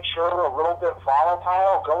bit immature, a little bit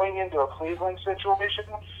volatile, going into a Cleveland situation.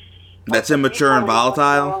 That's immature and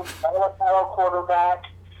volatile? Volatile quarterback.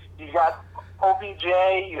 You got OBJ,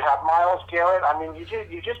 you have Myles Garrett. I mean,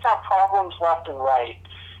 you just have problems left and right.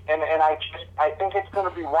 And I think it's going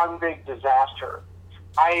to be one big disaster.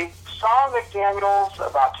 I saw McDaniels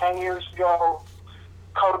about 10 years ago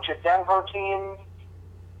coach a Denver team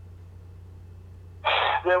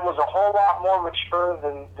that was a whole lot more mature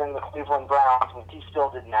than the Cleveland Browns, and he still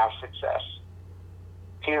didn't have success.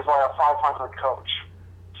 He was like a 500 coach.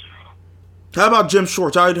 How about Jim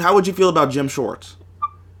Schwartz? How would you feel about Jim Schwartz?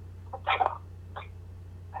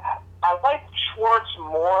 I like Schwartz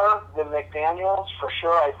more than McDaniels, for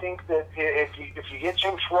sure. I think that if you get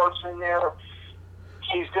Jim Schwartz in there,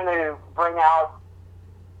 he's going to bring out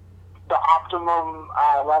the optimum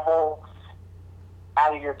level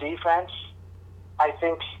out of your defense. I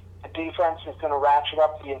think the defense is going to ratchet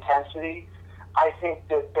up the intensity. I think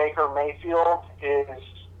that Baker Mayfield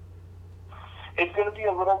it's going to be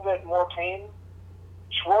a little bit more tame.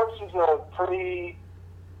 Schwartz is a pretty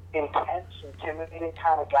intense, intimidating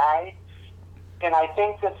kind of guy. And I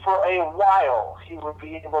think that for a while, he would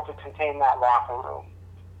be able to contain that locker room.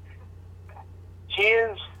 He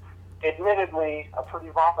is, admittedly, a pretty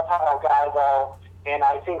volatile guy, though. And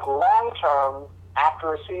I think long-term,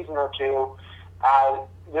 after a season or two,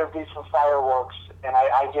 there'd be some fireworks. And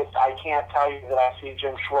I can't tell you that I see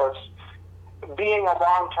Jim Schwartz being a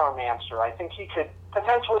long-term answer. I think he could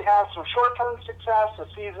potentially have some short-term success, a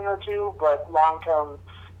season or two, but long-term,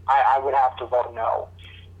 I would have to vote no.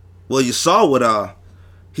 Well, you saw what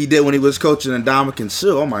he did when he was coaching Ndamukong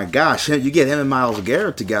Suh. Oh, my gosh. You get him and Myles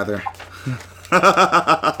Garrett together. Well,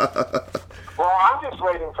 I'm just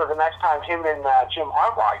waiting for the next time him and Jim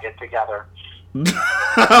Harbaugh get together.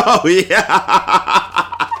 Oh,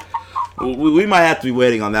 yeah. We might have to be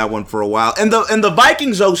waiting on that one for a while. And the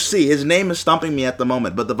Vikings OC, his name is stumping me at the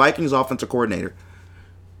moment, but the Vikings offensive coordinator.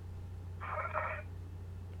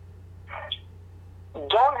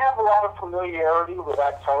 Don't have a lot of familiarity with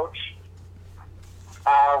that coach,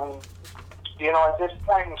 at this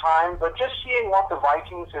point in time, but just seeing what the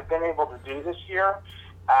Vikings have been able to do this year,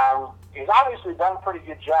 he's obviously done a pretty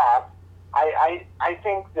good job. I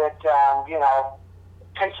think that,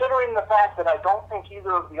 considering the fact that I don't think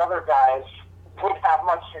either of the other guys would have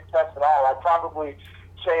much success at all, I'd probably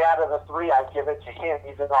say out of the three, I'd give it to him,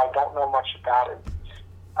 even though I don't know much about him.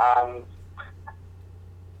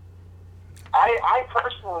 I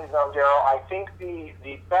personally, though, Daryl, I think the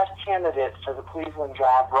best candidate for the Cleveland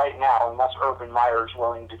job right now, unless Urban Meyer is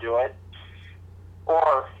willing to do it,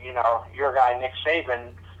 or, your guy, Nick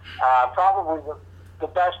Saban, probably the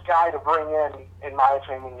best guy to bring in my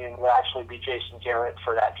opinion, would actually be Jason Garrett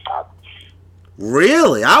for that job.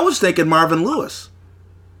 Really? I was thinking Marvin Lewis.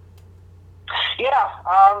 Yeah,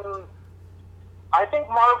 I think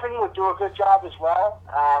Marvin would do a good job as well.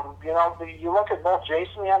 You look at both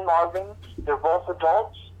Jason and Marvin, they're both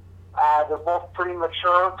adults. They're both pretty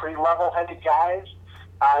mature, pretty level-headed guys.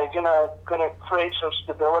 Gonna create some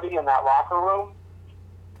stability in that locker room.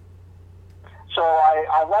 So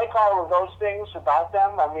I like all of those things about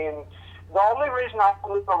them. I mean, the only reason I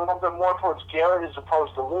believe a little bit more towards Garrett as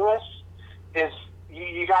opposed to Lewis is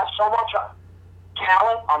you got so much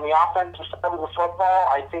talent on the offensive side of the football,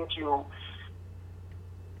 I think you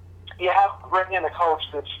have to bring in a coach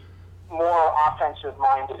that's more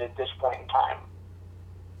offensive-minded at this point in time.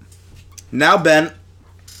 Now, Ben,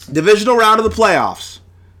 divisional round of the playoffs.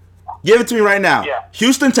 Give it to me right now. Yeah.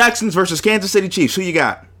 Houston Texans versus Kansas City Chiefs. Who you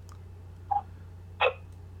got?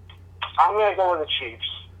 I'm going to go with the Chiefs.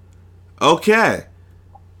 Okay.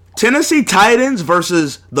 Tennessee Titans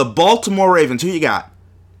versus the Baltimore Ravens. Who you got?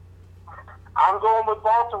 I'm going with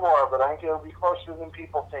Baltimore, but I think it'll be closer than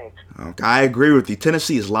people think. Okay, I agree with you.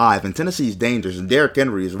 Tennessee is live, and Tennessee is dangerous, and Derrick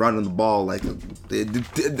Henry is running the ball like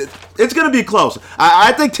it's going to be close.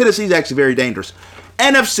 I think Tennessee is actually very dangerous.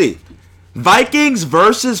 NFC, Vikings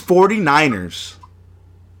versus 49ers.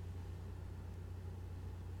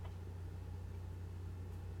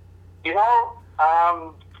 You know,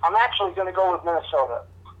 I'm actually going to go with Minnesota.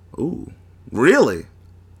 Ooh, really?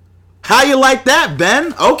 How you like that,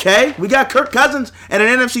 Ben? Okay, we got Kirk Cousins and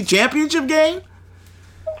an NFC Championship game?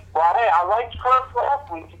 Well, hey, I liked Kirk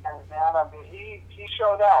last weekend, man. I mean, he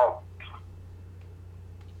showed out.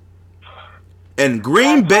 And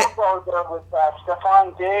Green Bay... Also there with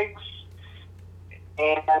Stephon Diggs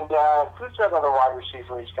and who's that other wide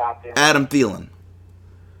receiver he's got there? Adam Thielen.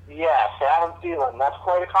 Yes, Adam Thielen. That's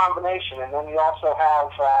quite a combination. And then you also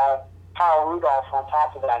have Kyle Rudolph on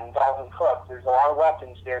top of that and Dalvin Cook. There's a lot of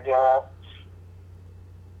weapons there, Darryl.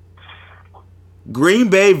 Green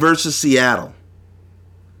Bay versus Seattle.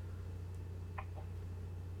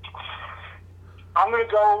 I'm going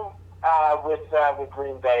to go with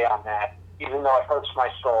Green Bay on that, even though it hurts my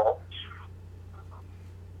soul.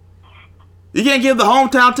 You can't give the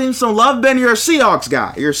hometown team some love, Ben? You're a Seahawks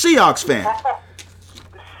guy. You're a Seahawks fan. Oh,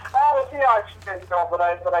 the Seahawks fans, no, but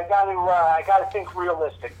I got to think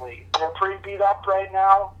realistically. They're pretty beat up right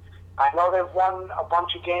now. I know they've won a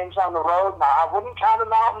bunch of games on the road. Now, I wouldn't count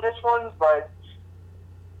them out in this one, but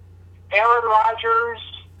Aaron Rodgers,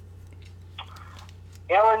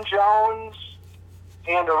 Aaron Jones,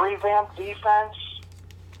 and a revamped defense,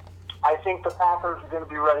 I think the Packers are going to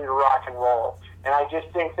be ready to rock and roll. And I just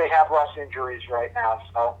think they have less injuries right now.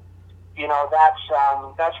 So, you know, that's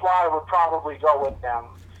why I would probably go with them.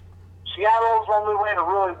 Seattle's only way to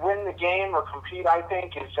really win the game or compete, I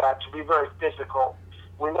think, is to be very physical.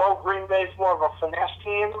 We know Green Bay's more of a finesse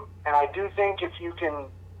team, and I do think if you can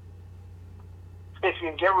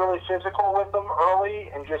get really physical with them early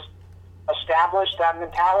and just establish that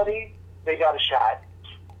mentality, they got a shot.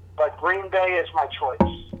 But Green Bay is my choice.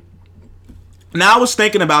 Now, I was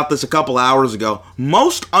thinking about this a couple hours ago.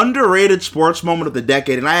 Most underrated sports moment of the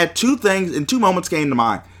decade, and I had two moments came to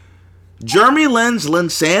mind. Jeremy Lin's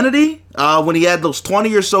Linsanity, when he had those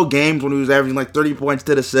 20 or so games when he was averaging like 30 points,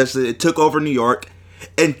 10 assists, it took over New York.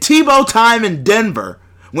 And Tebow time in Denver,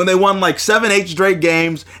 when they won like 7-8 straight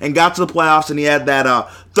games and got to the playoffs and he had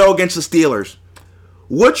that throw against the Steelers.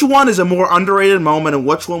 Which one is a more underrated moment and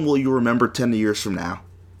which one will you remember 10 years from now?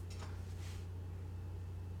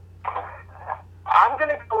 I'm going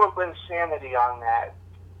to go with Linsanity on that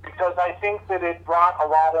because I think that it brought a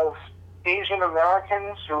lot of Asian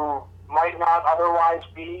Americans who might not otherwise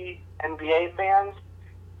be NBA fans,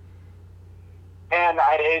 and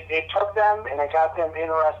it took them and it got them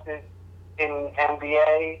interested in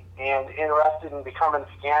NBA and interested in becoming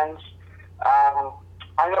fans. I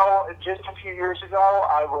know just a few years ago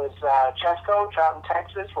I was chess coach out in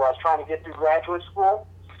Texas where I was trying to get through graduate school,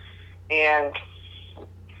 and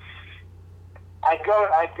I'd go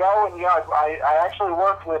and I actually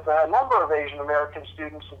worked with a number of Asian American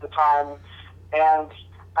students at the time, and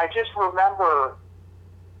I just remember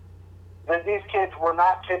that these kids were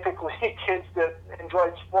not typically kids that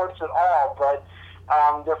enjoyed sports at all, but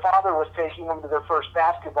their father was taking them to their first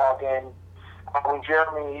basketball game when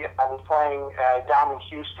Jeremy was playing down in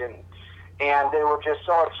Houston, and they were just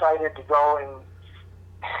so excited to go and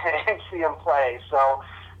see him play. So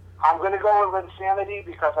I'm going to go with Linsanity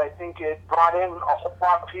because I think it brought in a whole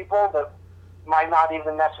lot of people that might not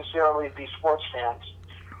even necessarily be sports fans.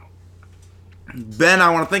 Ben, I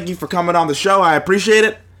want to thank you for coming on the show. I appreciate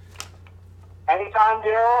it. Anytime,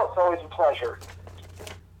 Darryl. It's always a pleasure.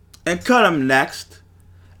 And cut him next.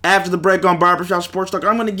 After the break on Barbershop Sports Talk,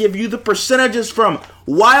 I'm going to give you the percentages from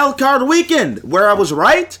Wild Card Weekend, where I was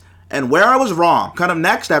right and where I was wrong. Cut him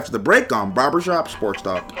next after the break on Barbershop Sports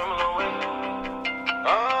Talk.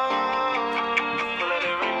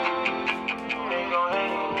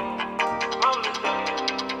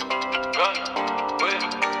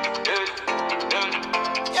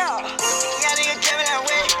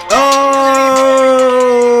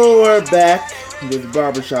 Oh, we're back with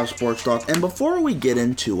Barbershop Sports Talk. And before we get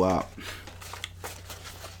into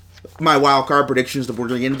my wild card predictions, we're going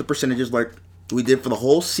to get into the percentages like we did for the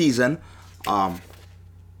whole season.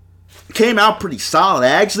 Came out pretty solid,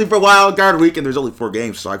 actually, for Wild Card Weekend. There's only 4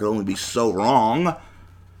 games, so I could only be so wrong.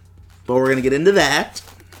 But we're going to get into that.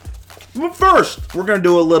 But first, we're going to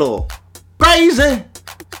do a little crazy,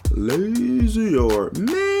 lazy, or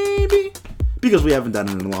maybe, because we haven't done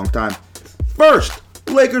it in a long time. First,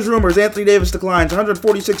 Lakers rumors. Anthony Davis declines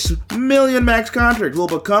 $146 million max contract, will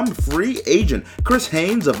become free agent. Chris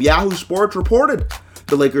Haynes of Yahoo Sports reported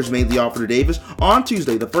the Lakers made the offer to Davis on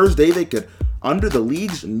Tuesday, the first day they could under the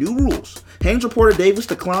league's new rules. Haynes reported Davis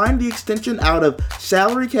declined the extension out of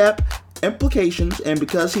salary cap implications and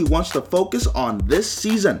because he wants to focus on this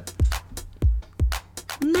season.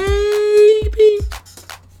 Maybe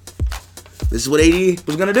this is what AD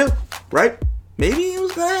was going to do, right? Maybe it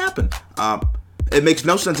was going to happen. It makes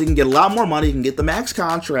no sense. He can get a lot more money. He can get the max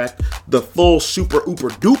contract, the full super ooper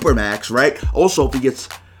duper max, right? Also, if he gets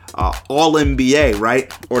all NBA,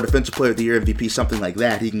 right? Or Defensive Player of the Year, MVP, something like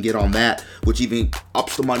that, he can get on that, which even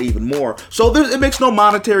ups the money even more. So it makes no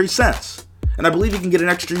monetary sense. And I believe he can get an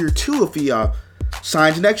extra year too if he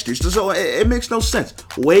signs next year. So it makes no sense.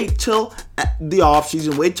 Wait till the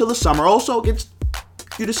offseason. Wait till the summer. Also, it gets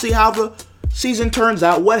you to see how the season turns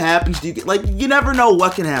out. What happens? You never know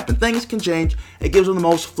what can happen. Things can change. It gives them the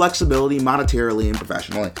most flexibility monetarily and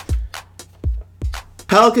professionally.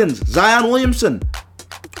 Pelicans, Zion Williamson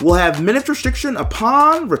will have minutes restriction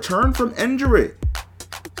upon return from injury.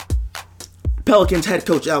 Pelicans head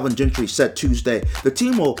coach Alvin Gentry said Tuesday the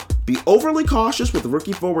team will be overly cautious with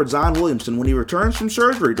rookie forward Zion Williamson when he returns from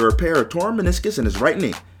surgery to repair a torn meniscus in his right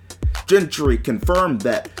knee. Gentry confirmed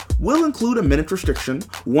that will include a minute restriction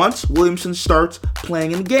once Williamson starts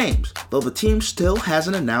playing in games, though the team still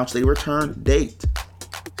hasn't announced a return date.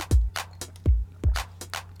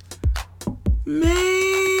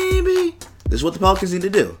 Maybe this is what the Pelicans need to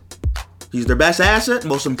do. He's their best asset,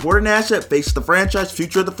 most important asset, face of the franchise,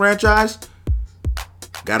 future of the franchise.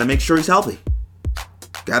 Got to make sure he's healthy.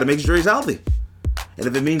 And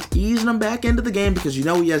if it means easing him back into the game because you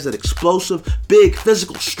know he has that explosive, big,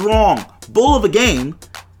 physical, strong bull of a game,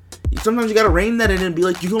 sometimes you got to rein that in and be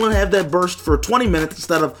like, you can only have that burst for 20 minutes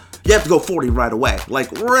instead of you have to go 40 right away.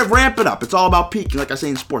 Like, ramp it up. It's all about peaking. Like I say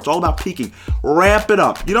in sports, all about peaking. Ramp it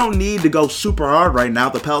up. You don't need to go super hard right now.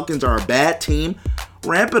 The Pelicans are a bad team.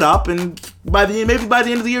 Ramp it up, and maybe by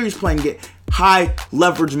the end of the year, he's playing high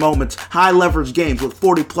leverage moments, high leverage games with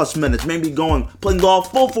 40 plus minutes, maybe playing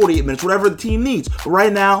golf full 48 minutes, whatever the team needs. But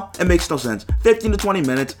right now, it makes no sense. 15 to 20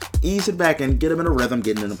 minutes, ease it back in, get him in a rhythm,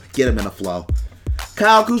 get him in a flow.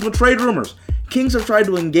 Kyle Kuzma trade rumors. Kings have tried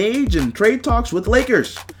to engage in trade talks with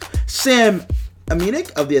Lakers. Sam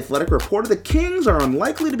Amick of The Athletic reported the Kings are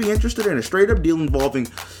unlikely to be interested in a straight-up deal involving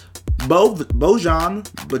Bojan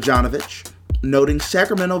Bogdanovic, noting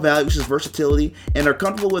Sacramento values his versatility and are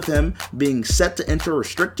comfortable with him being set to enter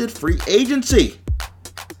restricted free agency.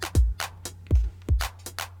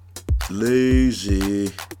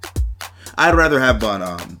 Lazy. I'd rather have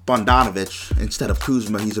Bogdanovic instead of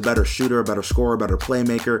Kuzma. He's a better shooter, a better scorer, a better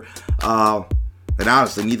playmaker. And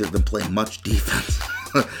honestly, neither of them play much defense.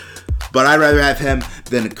 But I'd rather have him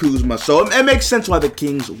than Kuzma. So it makes sense why the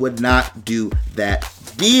Kings would not do that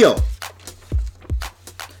deal.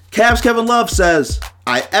 Cavs Kevin Love says,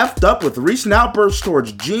 I effed up with recent outbursts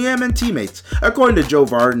towards GM and teammates. According to Joe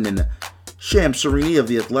Vardon and Sham Serini of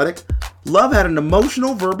The Athletic, Love had an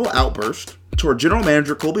emotional verbal outburst toward General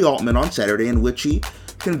Manager Kobe Altman on Saturday in which he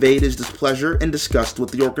conveyed his displeasure and disgust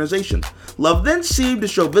with the organization. Love then seemed to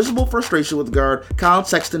show visible frustration with guard Colin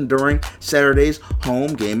Sexton during Saturday's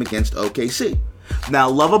home game against OKC. Now,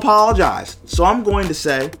 Love apologized, so I'm going to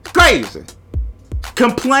say, crazy.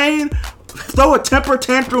 Complain, throw a temper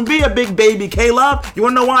tantrum, be a big baby, K-Love. You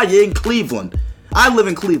want to know why? You're in Cleveland. I live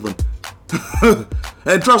in Cleveland.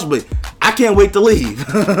 And trust me, I can't wait to leave.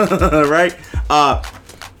 Right?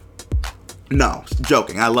 No,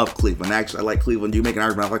 joking. I love Cleveland. Actually, I like Cleveland. You make an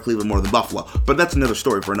argument I like Cleveland more than Buffalo. But that's another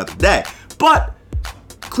story for another day. But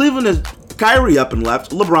Cleveland is Kyrie up and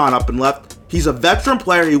left, LeBron up and left. He's a veteran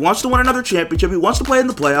player. He wants to win another championship. He wants to play in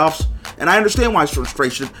the playoffs. And I understand why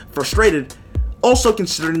he's frustrated. Also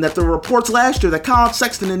considering that there were reports last year that Colin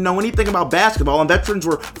Sexton didn't know anything about basketball and veterans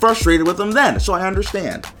were frustrated with him then. So I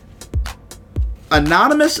understand.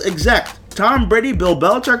 Anonymous exec. Tom Brady, Bill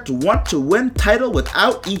Belichick want to win title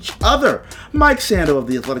without each other. Mike Sando of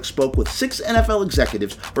The Athletic spoke with 6 NFL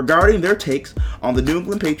executives regarding their takes on the New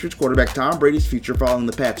England Patriots quarterback Tom Brady's future following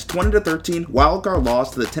the Pats' 20-13 wildcard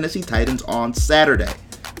loss to the Tennessee Titans on Saturday.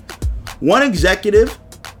 One executive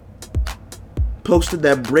posted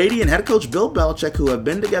that Brady and head coach Bill Belichick, who have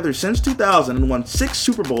been together since 2000 and won 6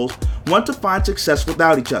 Super Bowls, want to find success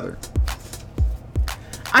without each other.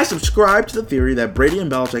 I subscribe to the theory that Brady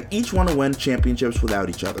and Belichick each want to win championships without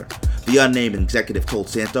each other. The unnamed executive told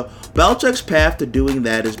Santo, Belichick's path to doing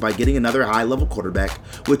that is by getting another high-level quarterback,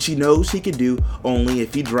 which he knows he can do only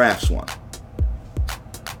if he drafts one.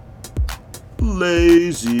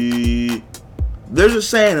 Lazy. There's a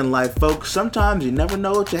saying in life, folks, sometimes you never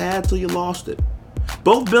know what you had till you lost it.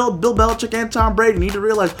 Both Bill Belichick and Tom Brady need to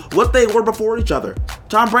realize what they were before each other.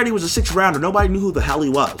 Tom Brady was a 6th rounder. Nobody knew who the hell he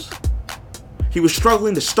was. He was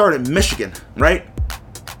struggling to start at Michigan, right?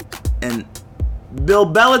 And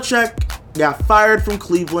Bill Belichick got fired from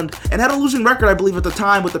Cleveland and had a losing record, I believe, at the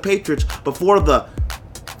time with the Patriots before the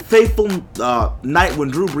fateful night when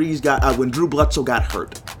Drew Bledsoe got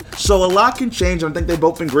hurt. So a lot can change, and I think they've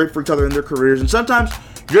both been great for each other in their careers. And sometimes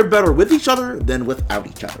you're better with each other than without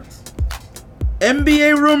each other.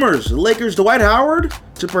 NBA rumors: Lakers Dwight Howard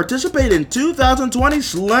to participate in 2020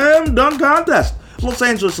 Slam Dunk Contest. Los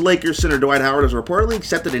Angeles Lakers center Dwight Howard has reportedly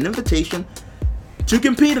accepted an invitation to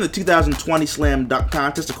compete in the 2020 Slam Dunk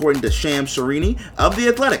Contest, according to Shams Charania of The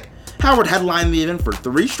Athletic. Howard headlined the event for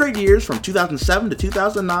 3 straight years, from 2007 to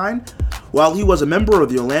 2009, while he was a member of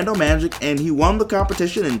the Orlando Magic, and he won the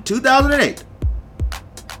competition in 2008.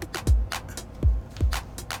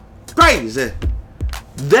 Crazy.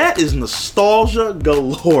 That is nostalgia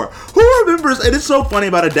galore. Who remembers? And it's so funny,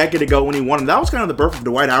 about a decade ago when he won, that was kind of the birth of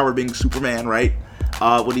Dwight Howard being Superman, right?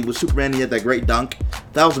 When he was Superman, he had that great dunk.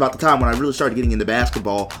 That was about the time when I really started getting into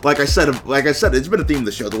basketball. Like I said, it's been a theme of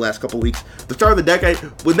the show the last couple weeks. The start of the decade,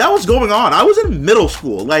 when that was going on, I was in middle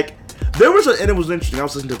school. Like, and it was interesting. I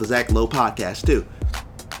was listening to the Zach Lowe podcast too.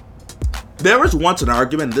 There was once an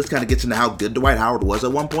argument, and this kind of gets into how good Dwight Howard was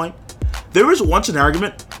at one point. There was once an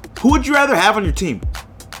argument: who would you rather have on your team,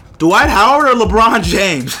 Dwight Howard or LeBron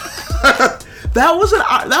James? That was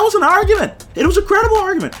an argument. It was a credible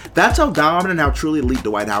argument. That's how dominant and how truly elite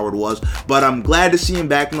Dwight Howard was. But I'm glad to see him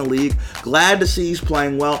back in the league. Glad to see he's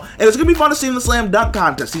playing well. And it's going to be fun to see him in the Slam Dunk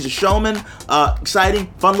Contest. He's a showman,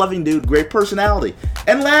 exciting, fun-loving dude, great personality.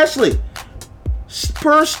 And lastly,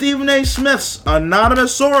 per Stephen A. Smith's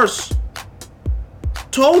anonymous source,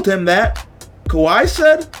 told him that Kawhi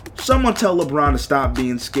said, "Someone tell LeBron to stop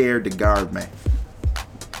being scared to guard me."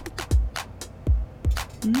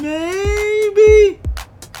 Maybe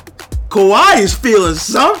Kawhi is feeling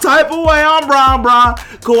some type of way on Bron.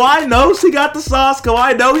 Kawhi knows he got the sauce.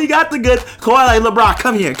 Kawhi knows he got the good. Kawhi like, LeBron,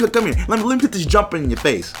 come here. Let me get this jumper in your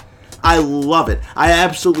face. I love it. I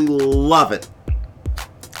absolutely love it.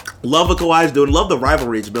 Love what Kawhi's doing. Love the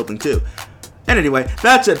rivalry it's building too. And anyway,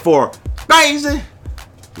 that's it for Crazy,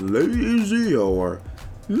 Lazy, or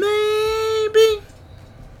Maybe.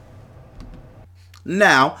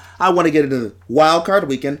 Now, I want to get into the Wild Card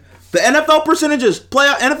Weekend. The NFL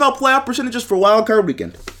playoff percentages for Wild Card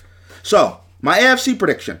Weekend. So, my AFC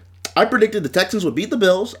prediction. I predicted the Texans would beat the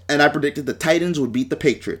Bills, and I predicted the Titans would beat the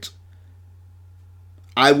Patriots.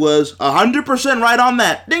 I was 100% right on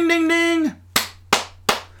that. Ding, ding, ding.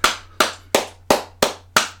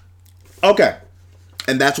 Okay.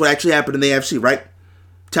 And that's what actually happened in the AFC, right?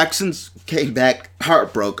 Texans came back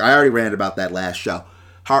heartbroken. I already ranted about that last show.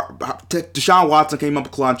 Deshaun Watson came up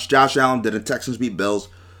clutch. Josh Allen didn't. Texans beat Bills.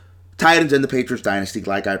 Titans and the Patriots dynasty,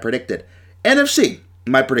 like I predicted. NFC,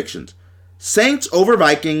 my predictions: Saints over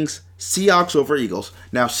Vikings, Seahawks over Eagles.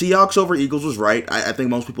 Now, Seahawks over Eagles was right. I think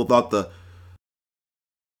most people thought the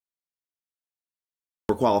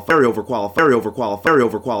very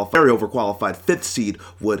overqualified 5th seed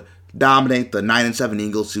would dominate the 9-7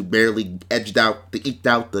 Eagles, who barely eked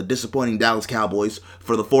out the disappointing Dallas Cowboys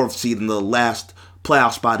for the 4th seed in the last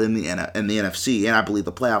playoff spot in the NFC, and I believe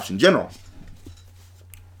the playoffs in general.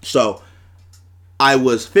 So, I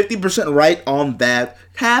was 50% right on that.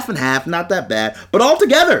 Half and half, not that bad. But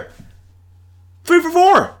altogether, 3 for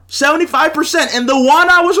 4, 75%. And the one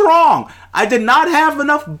I was wrong, I did not have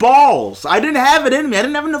enough balls. I didn't have it in me. I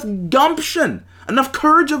didn't have enough gumption, enough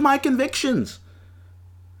courage of my convictions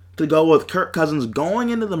to go with Kirk Cousins going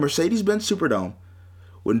into the Mercedes-Benz Superdome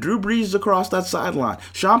when Drew Brees is across that sideline,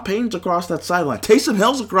 Sean Payton's across that sideline, Taysom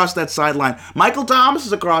Hill's across that sideline, Michael Thomas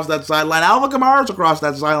is across that sideline, Alvin Kamara's across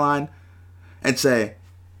that sideline, and say,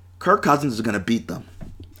 Kirk Cousins is going to beat them.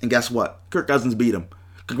 And guess what? Kirk Cousins beat him.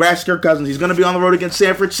 Congrats, Kirk Cousins. He's going to be on the road against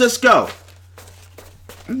San Francisco.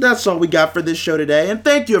 And that's all we got for this show today. And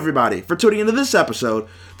thank you, everybody, for tuning into this episode,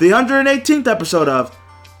 the 118th episode of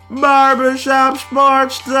Barbershop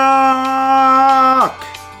Sports Talk.